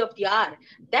the need of the hour,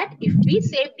 that if we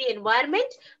save the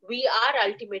environment, we are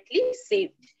ultimately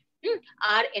saved.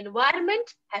 Our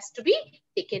environment has to be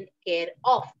taken care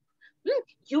of.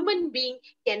 Human being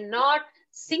cannot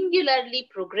singularly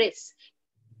progress.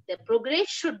 The progress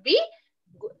should be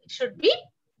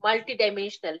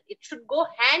multidimensional. It should go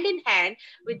hand in hand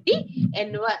with the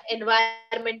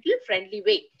environmental friendly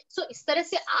way. So इस तरह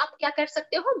से आप क्या कर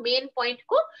सकते हो, main point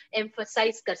को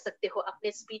emphasise कर सकते हो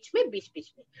अपने स्पीच में बीच में.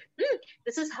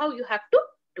 This is how you have to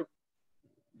do.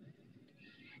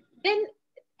 Then,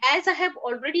 as I have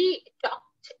already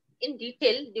talked in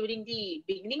detail during the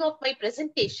beginning of my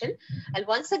presentation, I'll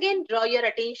once again draw your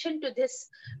attention to this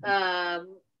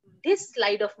this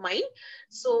slide of mine.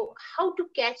 So how to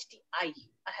catch the eye?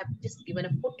 I have just given a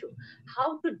photo.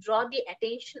 How to draw the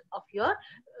attention of your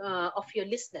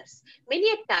listeners.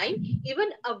 Many a time, even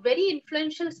a very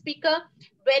influential speaker,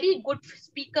 very good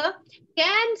speaker,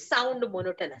 can sound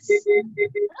monotonous.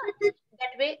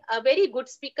 That way, a very good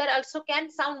speaker also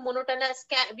can sound monotonous.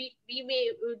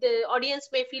 The audience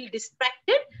may feel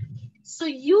distracted. So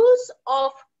use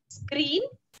of screen,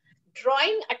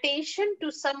 drawing attention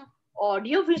to some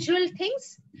audio-visual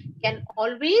things can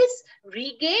always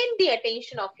regain the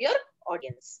attention of your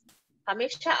audience.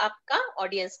 हमेशा आपका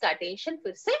audience का attention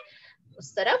फिर से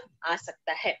उस तरफ आ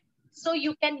सकता है. So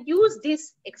you can use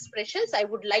these expressions. I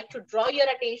would like to draw your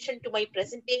attention to my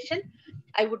presentation.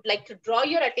 I would like to draw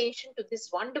your attention to this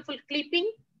wonderful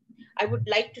clipping. I would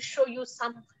like to show you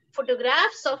some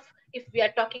photographs of, if we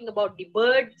are talking about the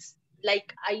birds,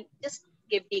 like I just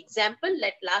gave the example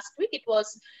that last week it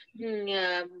was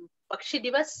पक्षी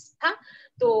दिवस था,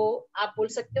 तो आप बोल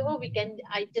सकते हो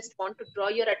I just want to draw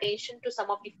your attention to some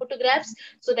of the photographs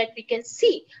so that we can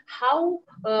see how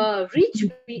rich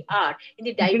we are in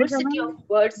the diversity of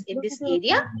birds in this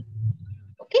area.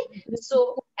 Okay,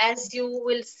 so as you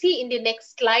will see in the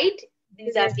next slide,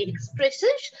 these are the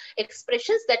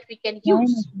expressions that we can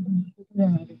use.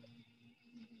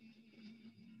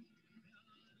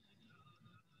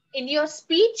 In your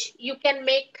speech, you can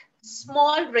make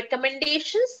small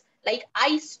recommendations, like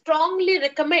I strongly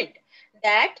recommend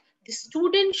that the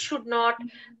student should not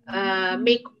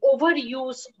make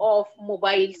overuse of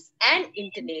mobiles and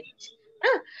internet,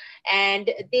 and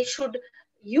they should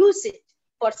use it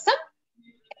for some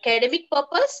academic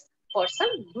purpose, for some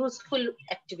useful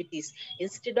activities,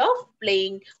 instead of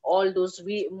playing all those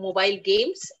mobile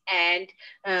games and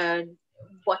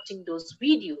watching those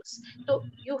videos. So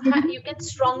you can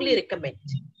strongly recommend.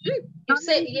 You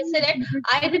say that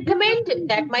I recommend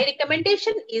that, my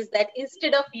recommendation is that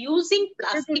instead of using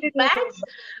plastic bags,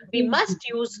 we must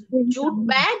use jute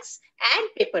bags and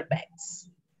paper bags.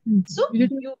 So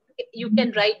you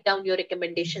can write down your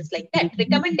recommendations like that.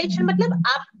 Recommendation मतलब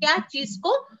आप क्या चीज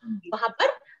को वहां पर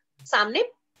सामने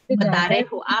बता रहे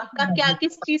हो, आपका क्या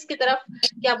किस चीज की तरफ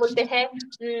क्या बोलते हैं,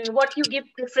 what you give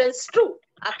preference to,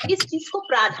 आप किस चीज को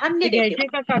प्राधान्य देते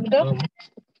हो.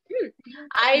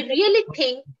 I really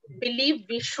think, believe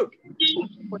we should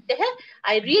होते हैं.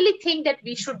 I really think that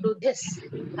we should do this.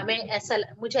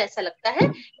 मुझे ऐसा लगता है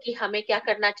कि हमें क्या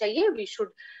करना चाहिए. We should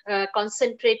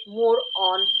concentrate more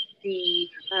on the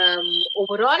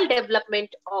overall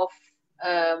development of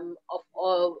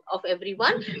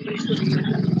everyone. We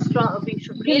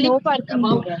should really think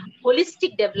about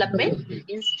holistic development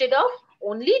instead of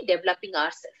only developing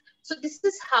ourselves. So this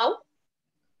is how.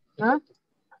 Now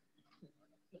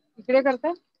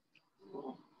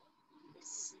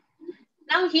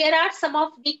here are some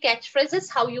of the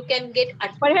catchphrases how you can get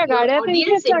your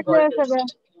audience involved.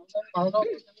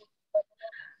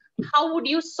 How would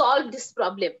you solve this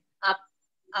problem?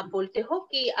 आप बोलते हो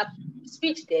कि आप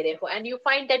speech दे रहे हो and you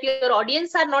find that your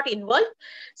audience are not involved,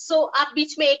 so आप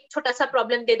बीच में एक छोटा सा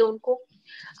प्रॉब्लम दे दो उनको.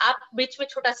 आप बीच में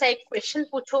छोटा सा एक क्वेश्चन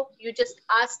पूछो. You just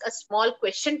ask a small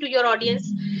question to your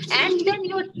audience and then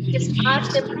you just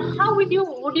ask them, how would you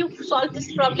solve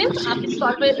this problem? आप इस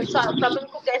प्रॉब्लम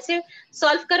को कैसे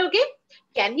सॉल्व करोगे?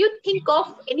 Can you think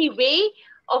of any way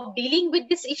of dealing with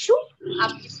this issue?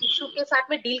 आप इस issue के साथ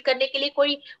में डील करने के लिए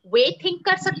कोई वे थिंक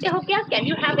कर सकते हो क्या? Can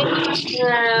you have any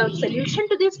solution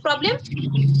to this problem?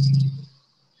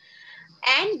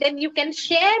 And then you can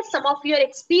share some of your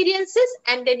experiences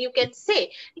and then you can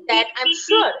say that I'm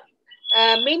sure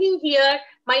Many here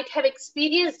might have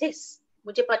experienced this.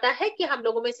 मुझे पता है कि हम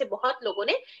लोगों में से बहुत लोगों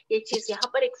ने ये चीज यहाँ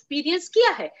पर एक्सपीरियंस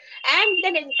किया है. And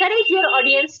then encourage your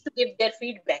audience to give their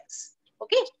feedbacks.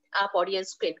 Okay, आप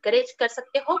audience को encourage कर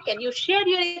सकते हो. Can you share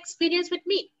your experience with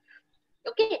me?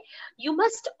 Okay, you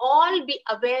must all be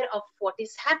aware of what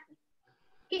is happening.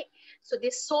 Okay, so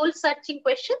these soul searching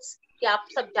questions कि आप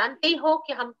सब जानते ही हो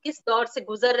कि हम किस दौर से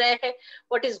गुजर रहे हैं,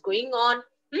 what is going on,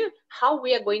 how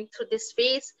we are going through this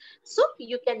phase. So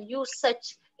you can use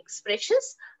such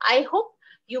expressions. I hope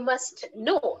you must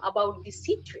know about this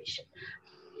situation.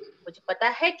 मुझे पता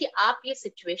है कि आप ये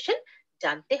situation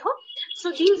जानते हो.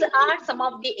 So these are some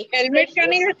of the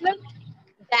expressions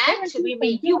that we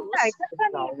may use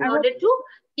in order to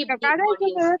keep the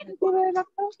audience involved.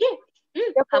 Okay?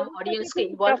 हम audience को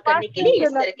इन्वॉल्व करने के लिए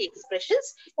इस तरह के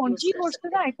एक्सप्रेशंस यूज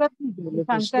कर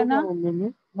सकते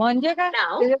हैं.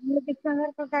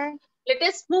 Let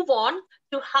us move on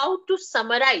to how to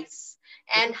summarize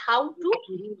and how to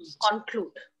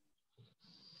conclude.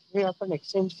 हे आपण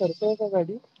एक्सचेंज करतोय का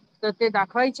गाडी? तर ते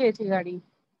दाखवायची आहे ती गाडी.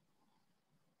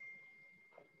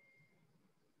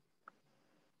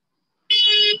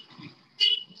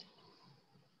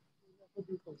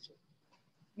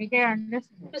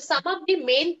 To sum up the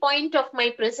main point of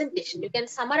my presentation, you can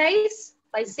summarize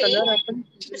by saying,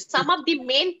 to sum up the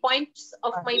main points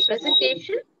of my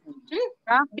presentation,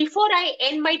 before I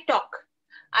end my talk,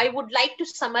 I would like to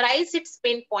summarize its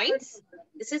main points.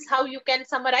 This is how you can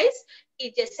summarize.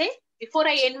 Before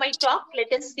I end my talk,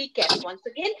 let us recap once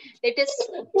again. Let us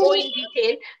go in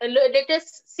detail. Let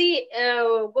us see,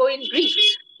 go in brief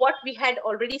what we had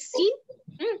already seen.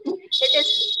 Let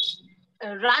us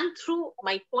run through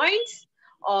my points,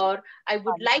 or I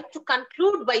would like to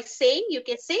conclude by saying, you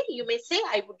may say,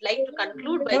 I would like to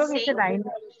conclude by saying,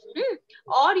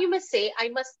 or you may say, I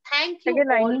must thank you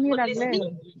all for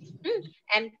listening,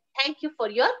 and thank you for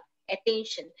your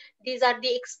attention. These are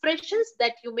the expressions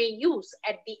that you may use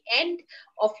at the end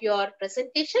of your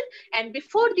presentation, and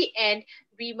before the end,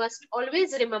 we must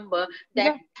always remember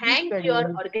that thank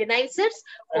your organizers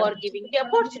for giving the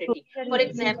opportunity. For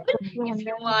example, if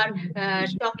you are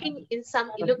talking in some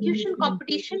elocution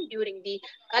competition during the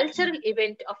cultural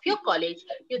event of your college,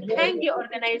 you thank the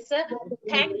organizer,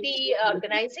 thank the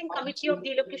organizing committee of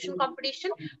the elocution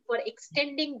competition for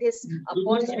extending this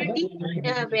opportunity,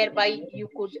 whereby you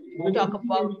could talk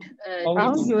about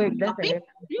this topic.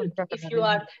 If you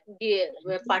are the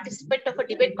participant of a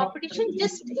debate competition,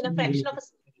 just in a fraction of a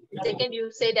second,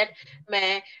 you say that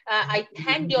I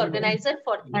thank the organizer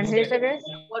for extending this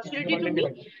opportunity to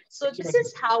me. So this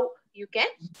is how you can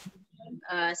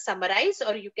summarize,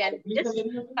 or you can just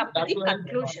come to the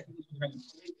conclusion.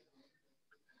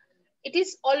 It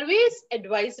is always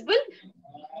advisable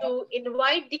to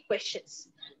invite the questions.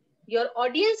 Your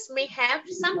audience may have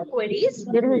some queries,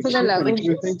 some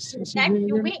questions that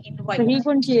you may invite. You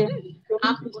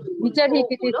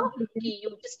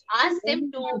just ask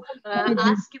them to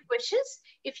ask you questions.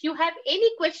 If you have any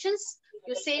questions,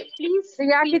 you say, please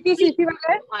feel free to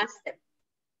ask them.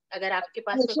 अगर आपके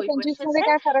पास में कोई questions है,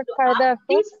 तो आप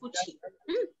please पूछिए.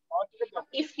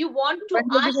 If you want to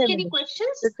ask any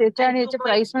questions, I'll do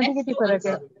my best to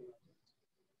answer.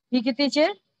 ही कितीचे?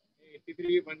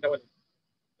 83 188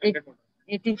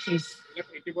 83.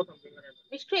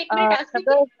 विष्णु एक minute आज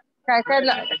काय काय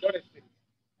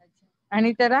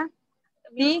आणि त्याला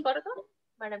म्यूट कर दो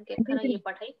मैडम के खाना ये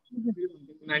पढ़ाई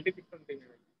 96 समथिंग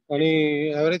आणि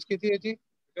एवरेज किती याची?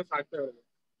 60 चे एवरेज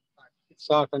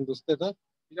 60 आणि दुसरे तर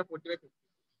तिला 45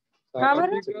 का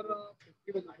बरं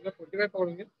 45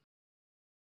 पकडून घे.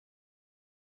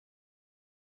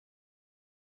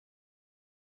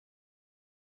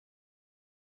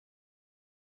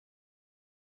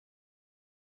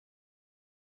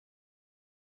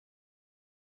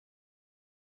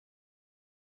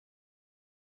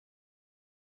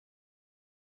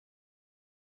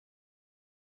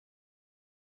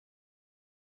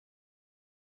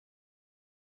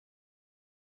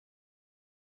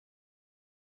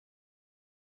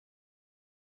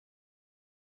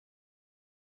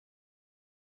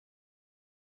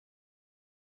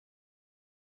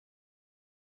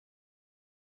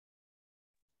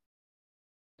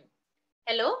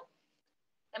 Hello,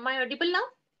 am I audible now?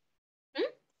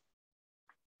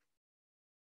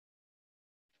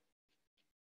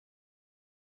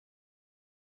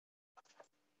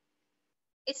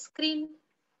 Screen,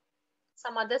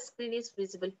 some other screen is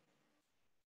visible.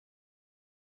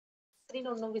 Screen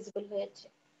or no visible है.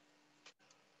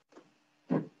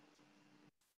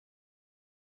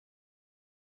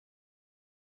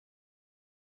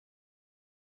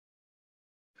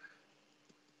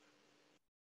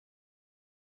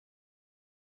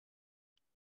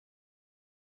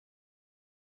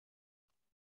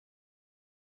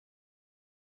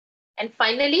 And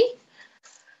finally,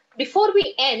 before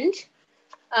we end,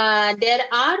 there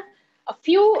are a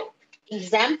few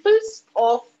examples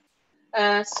of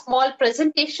small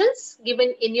presentations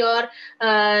given in your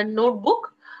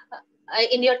notebook,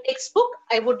 in your textbook.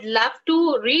 I would love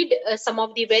to read some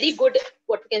of the very good,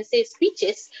 what we can say,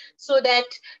 speeches, so that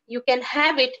you can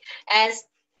have it as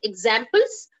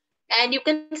examples and you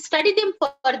can study them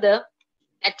further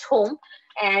at home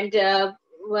and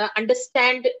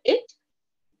understand it.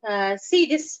 See,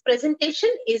 this presentation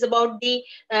is about the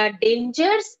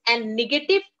dangers and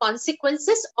negative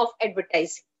consequences of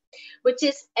advertising, which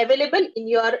is available in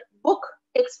your book,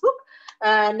 textbook,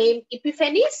 named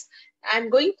Epiphanies.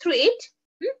 I'm going through it.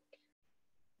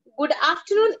 Good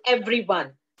afternoon,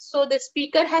 everyone. So the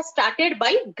speaker has started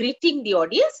by greeting the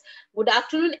audience. Good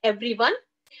afternoon, everyone.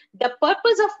 The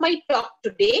purpose of my talk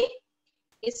today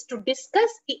is to discuss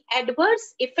the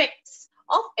adverse effects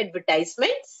of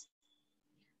advertisements.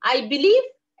 I believe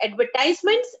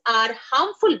advertisements are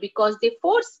harmful because they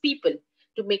force people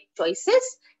to make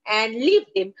choices and leave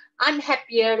them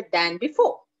unhappier than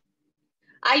before.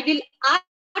 I will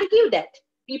argue that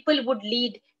people would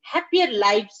lead happier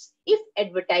lives if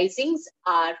advertisings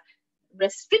are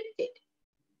restricted.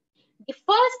 In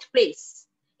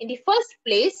the first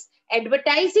place,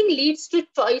 advertising leads to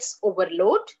choice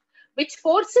overload, which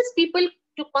forces people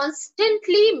to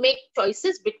constantly make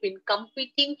choices between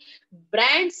competing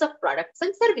brands of products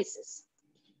and services.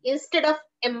 Instead of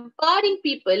empowering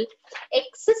people,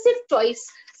 excessive choice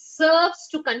serves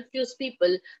to confuse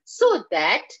people so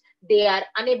that they are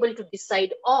unable to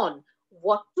decide on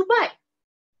what to buy.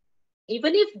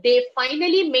 Even if they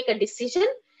finally make a decision,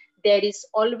 there is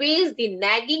always the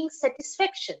nagging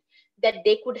satisfaction that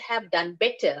they could have done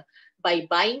better by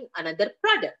buying another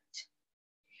product.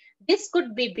 This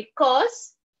could be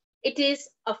because it is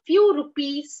a few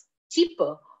rupees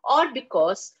cheaper, or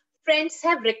because friends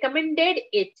have recommended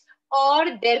it,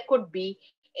 or there could be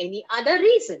any other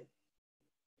reason.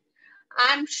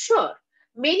 I'm sure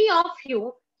many of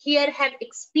you here have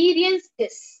experienced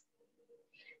this.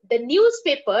 The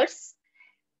newspapers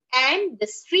and the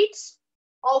streets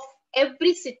of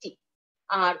every city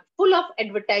are full of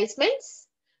advertisements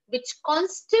which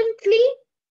constantly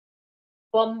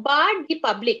bombard the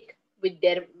public with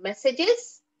their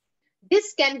messages.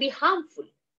 This can be harmful.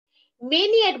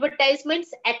 Many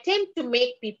advertisements attempt to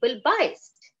make people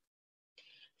biased.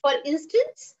 For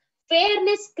instance,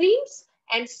 fairness creams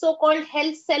and so-called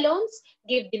health salons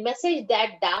give the message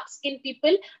that dark-skinned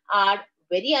people are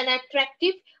very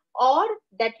unattractive, or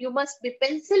that you must be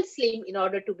pencil slim in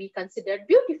order to be considered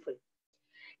beautiful.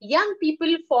 Young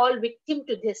people fall victim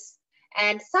to this,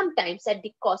 and sometimes at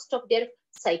the cost of their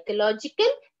psychological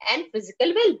and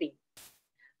physical well-being.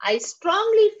 I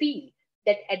strongly feel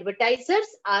that advertisers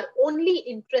are only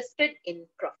interested in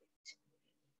profit.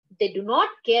 They do not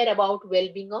care about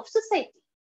well-being of society.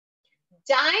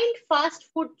 Giant fast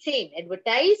food chain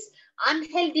advertise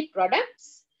unhealthy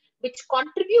products which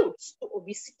contributes to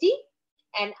obesity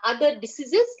and other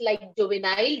diseases like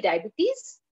juvenile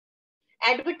diabetes.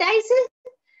 Advertising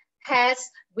has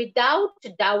without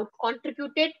doubt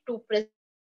contributed to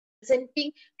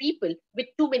presenting people with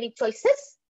too many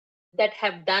choices that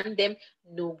have done them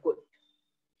no good.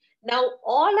 Now,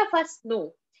 all of us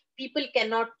know people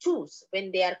cannot choose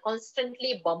when they are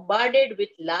constantly bombarded with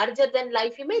larger than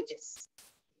life images.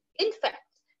 In fact,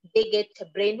 they get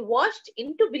brainwashed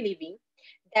into believing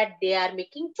that they are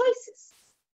making choices.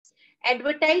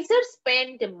 Advertisers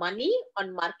spend money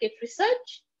on market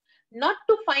research, not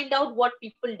to find out what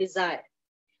people desire,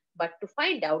 but to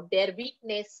find out their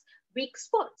weak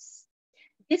spots.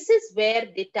 This is where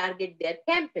they target their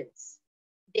campaigns.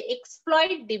 They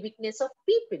exploit the weakness of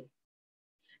people.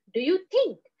 Do you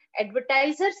think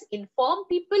advertisers inform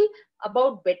people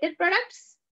about better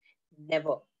products?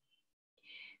 Never.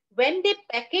 When they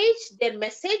package their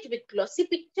message with glossy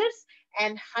pictures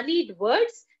and honeyed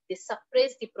words, they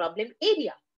suppress the problem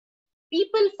area.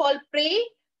 People fall prey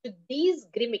to these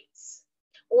gimmicks,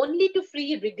 only to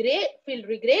feel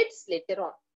regrets later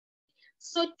on.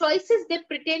 So choices they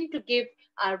pretend to give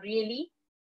are really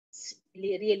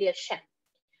a sham.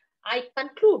 I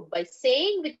conclude by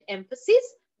saying with emphasis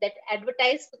that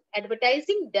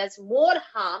advertising does more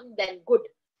harm than good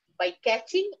by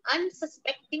catching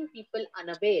unsuspecting people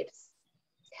unawares.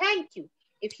 Thank you.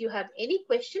 If you have any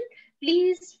question,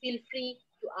 please feel free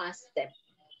to ask them.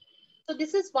 So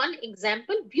this is one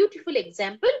example, beautiful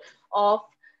example of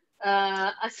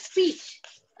a speech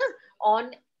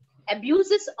on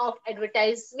abuses of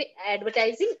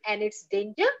advertising and its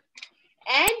danger.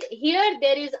 And here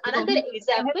there is another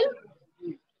example.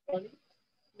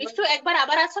 Mishtu, ekbar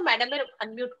abar aso madam er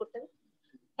unmute korte.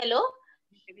 Hello?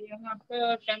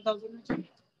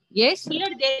 Yes. Here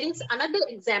there is another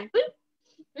example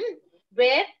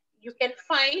where you can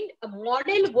find a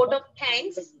model vote of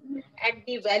thanks at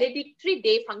the valedictory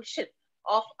day function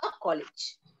of a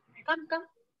college. Come.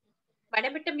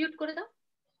 Madam, it's mute kore dao.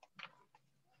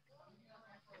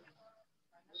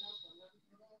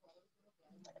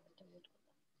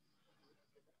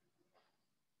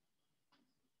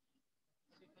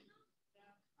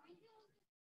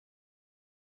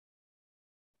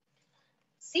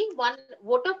 See one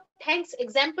vote of thanks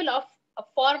example of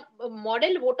a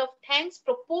model vote of thanks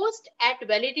proposed at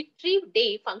valedictory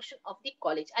day function of the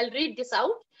college. I'll read this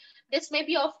out. This may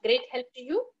be of great help to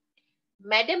you.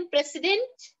 Madam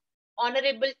President,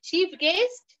 Honorable Chief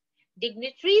Guest,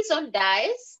 dignitaries on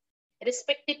dais,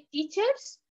 respected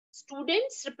teachers,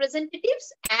 students,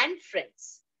 representatives, and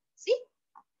friends. See,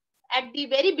 at the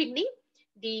very beginning,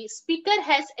 the speaker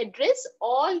has addressed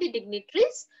all the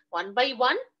dignitaries one by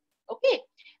one. Okay,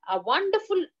 a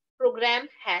wonderful program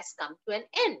has come to an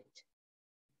end.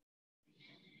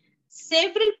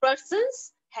 Several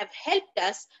persons have helped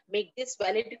us make this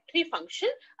valedictory function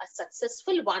a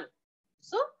successful one.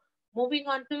 So, moving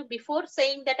on to, before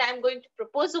saying that I am going to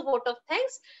propose a vote of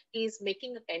thanks, he is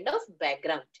making a kind of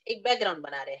background. Ek background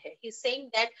bana rahe hai. He is saying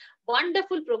that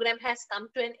wonderful program has come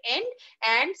to an end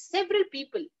and several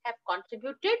people have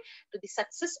contributed to the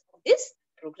success of this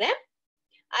program.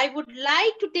 I would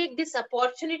like to take this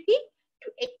opportunity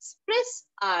to express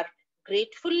our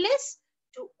gratefulness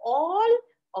to all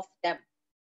of them.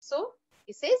 So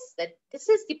he says that this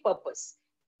is the purpose.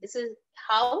 This is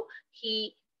how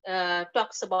he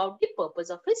talks about the purpose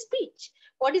of his speech.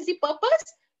 What is the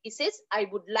purpose? He says, I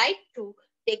would like to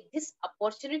take this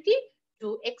opportunity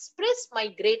to express my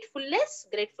gratefulness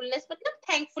matlab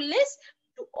thankfulness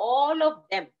to all of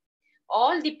them,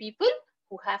 all the people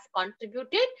who have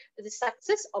contributed to the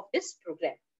success of this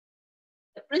program.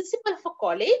 The principal of a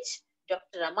college,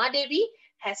 Dr. Ramadevi,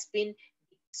 has been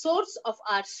the source of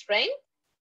our strength.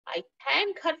 I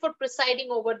thank her for presiding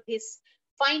over this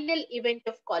final event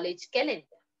of college calendar.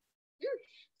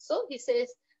 So he says,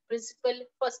 principal,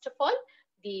 first of all,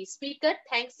 the speaker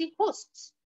thanks the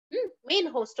hosts,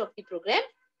 main host of the program.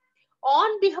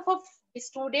 On behalf of the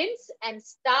students and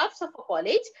staffs of a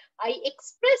college, I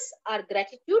express our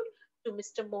gratitude to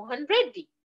Mr. Mohan Reddy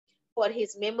for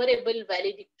his memorable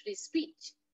valedictory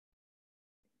speech.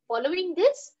 Following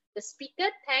this, the speaker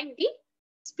thanked the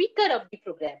speaker of the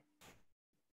program.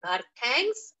 Our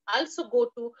thanks also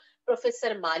go to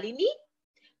Professor Malini,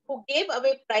 who gave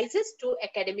away prizes to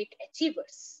academic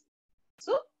achievers.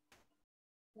 So,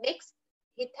 next,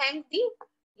 he thanked the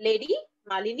lady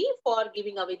Malini for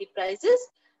giving away the prizes.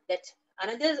 That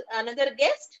another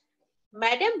guest,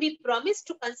 Madam, we promise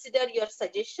to consider your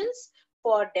suggestions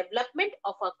for development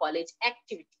of our college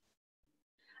activity.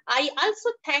 I also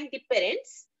thank the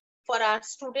parents for our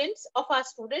students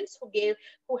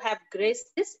who have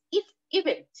graced this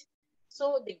event.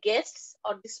 So the guests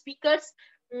or the speakers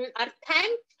are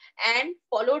thanked, and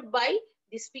followed by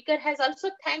the speaker has also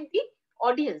thanked the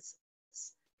audience.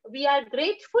 We are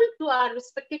grateful to our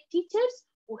respected teachers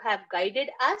who have guided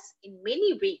us in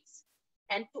many ways,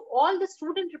 and to all the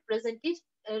student representatives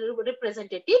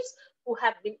who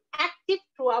have been active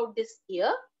throughout this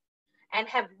year and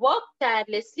have worked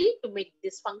tirelessly to make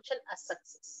this function a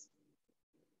success.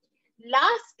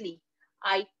 Lastly,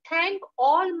 I thank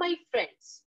all my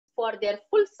friends for their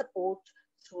full support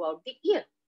throughout the year.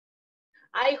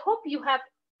 I hope you have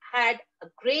had a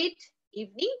great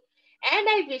evening, and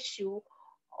I wish you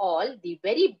all the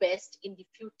very best in the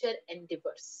future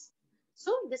endeavors.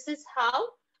 So this is how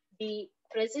the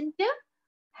presenter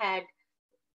had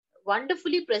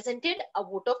wonderfully presented a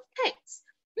vote of thanks.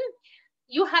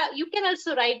 You can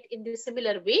also write in the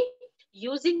similar way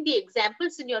using the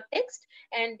examples in your text,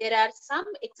 and there are some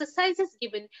exercises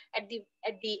given at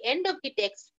the end of the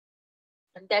text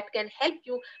that can help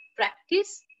you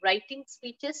practice writing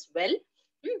speeches well.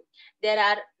 There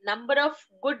are number of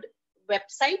good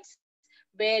websites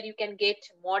where you can get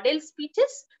model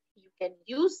speeches. You can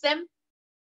use them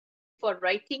for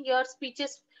writing your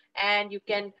speeches, and you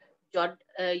can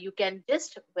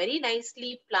just very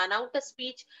nicely plan out a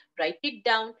speech, write it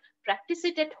down, practice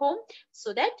it at home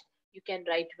so that you can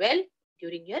write well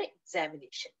during your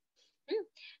examination.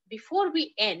 Before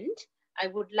we end, I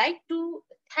would like to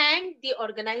thank the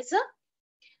organizer,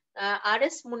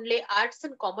 RS Mundle Arts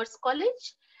and Commerce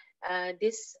College,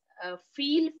 this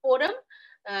field forum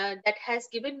that has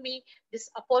given me this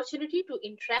opportunity to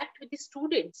interact with the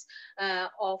students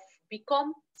of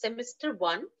BCom semester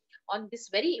 1 on this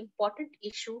very important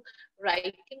issue,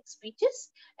 writing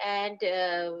speeches. And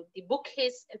the book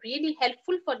is really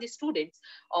helpful for the students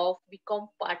of BCom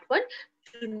Part 1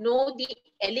 to know the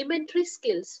elementary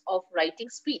skills of writing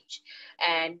speech.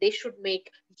 And they should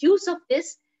make use of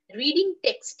this. Reading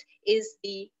text is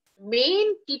the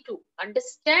main key to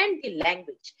understand the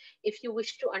language. If you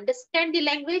wish to understand the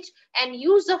language and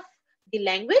use of the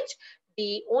language,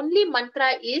 the only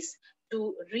mantra is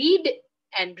to read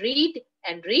and read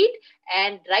and read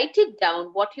and write it down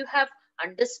what you have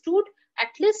understood.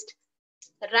 At least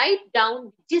write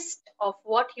down the gist of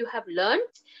what you have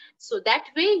learned, so that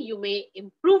way you may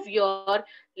improve your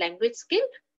language skill.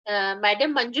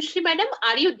 Madam Manjushri, madam,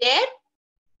 are you there?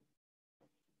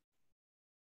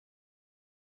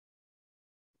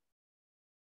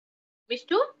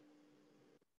 Vishnu?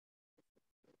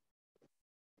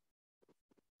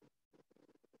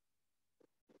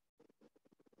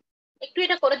 একটু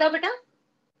এটা করে দাও বেটা,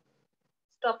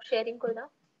 stop sharing করে দাও।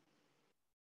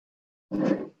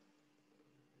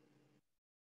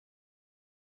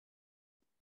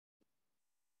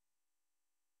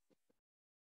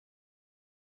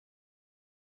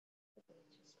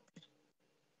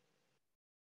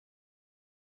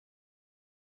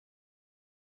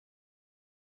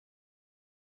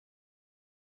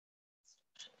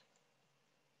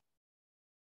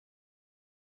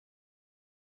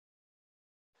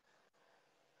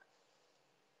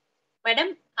 Madam,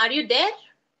 are you there?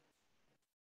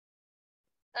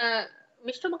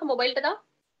 Mishtu, আমাকে মোবাইলটা দাও।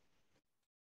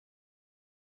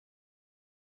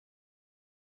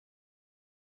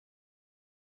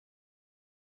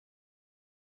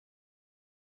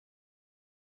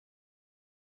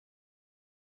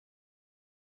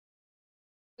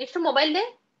 মিষ্টু, মোবাইল দে।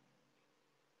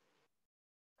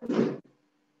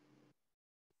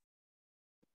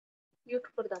 মিউট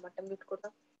করে দাও, আমারটা মিউট করে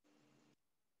দাও।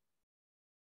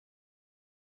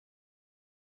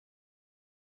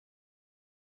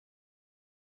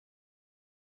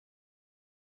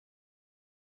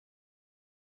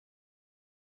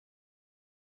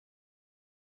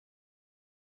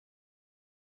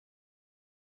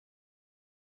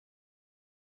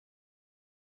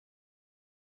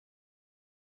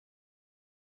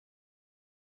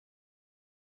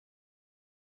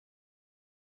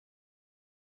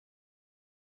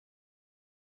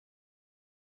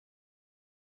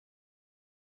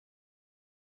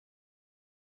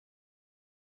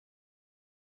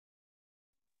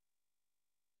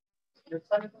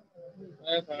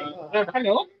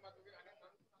 Hello.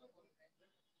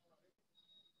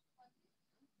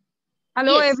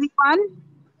 Hello, Yes. everyone.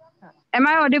 Am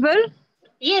I audible?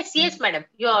 Yes, yes, madam.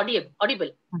 You are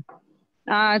audible.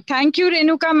 Thank you,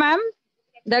 Renuka ma'am.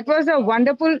 That was a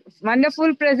wonderful, wonderful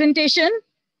presentation.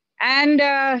 And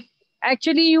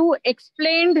actually, you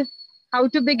explained how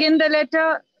to begin the letter,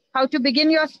 how to begin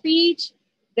your speech,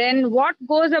 then what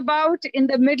goes about in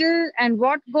the middle and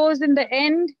what goes in the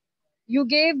end. You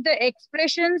gave the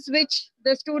expressions which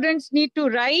the students need to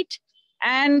write,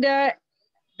 and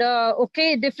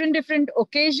different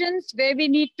occasions where we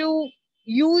need to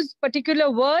use particular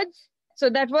words. So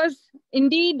that was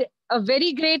indeed a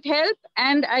very great help,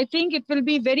 and I think it will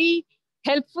be very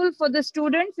helpful for the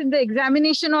students in the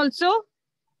examination also.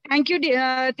 Thank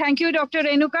you, Dr.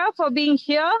 Renuka, for being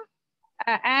here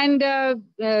and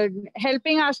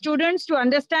helping our students to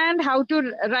understand how to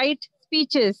write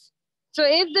speeches. So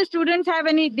if the students have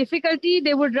any difficulty,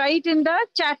 they would write in the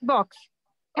chat box.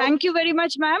 Thank you very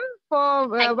much, ma'am, for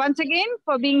once again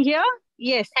for being here.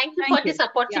 Yes. Thank you for this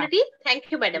opportunity. Yeah. Thank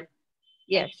you, madam.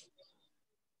 Yes.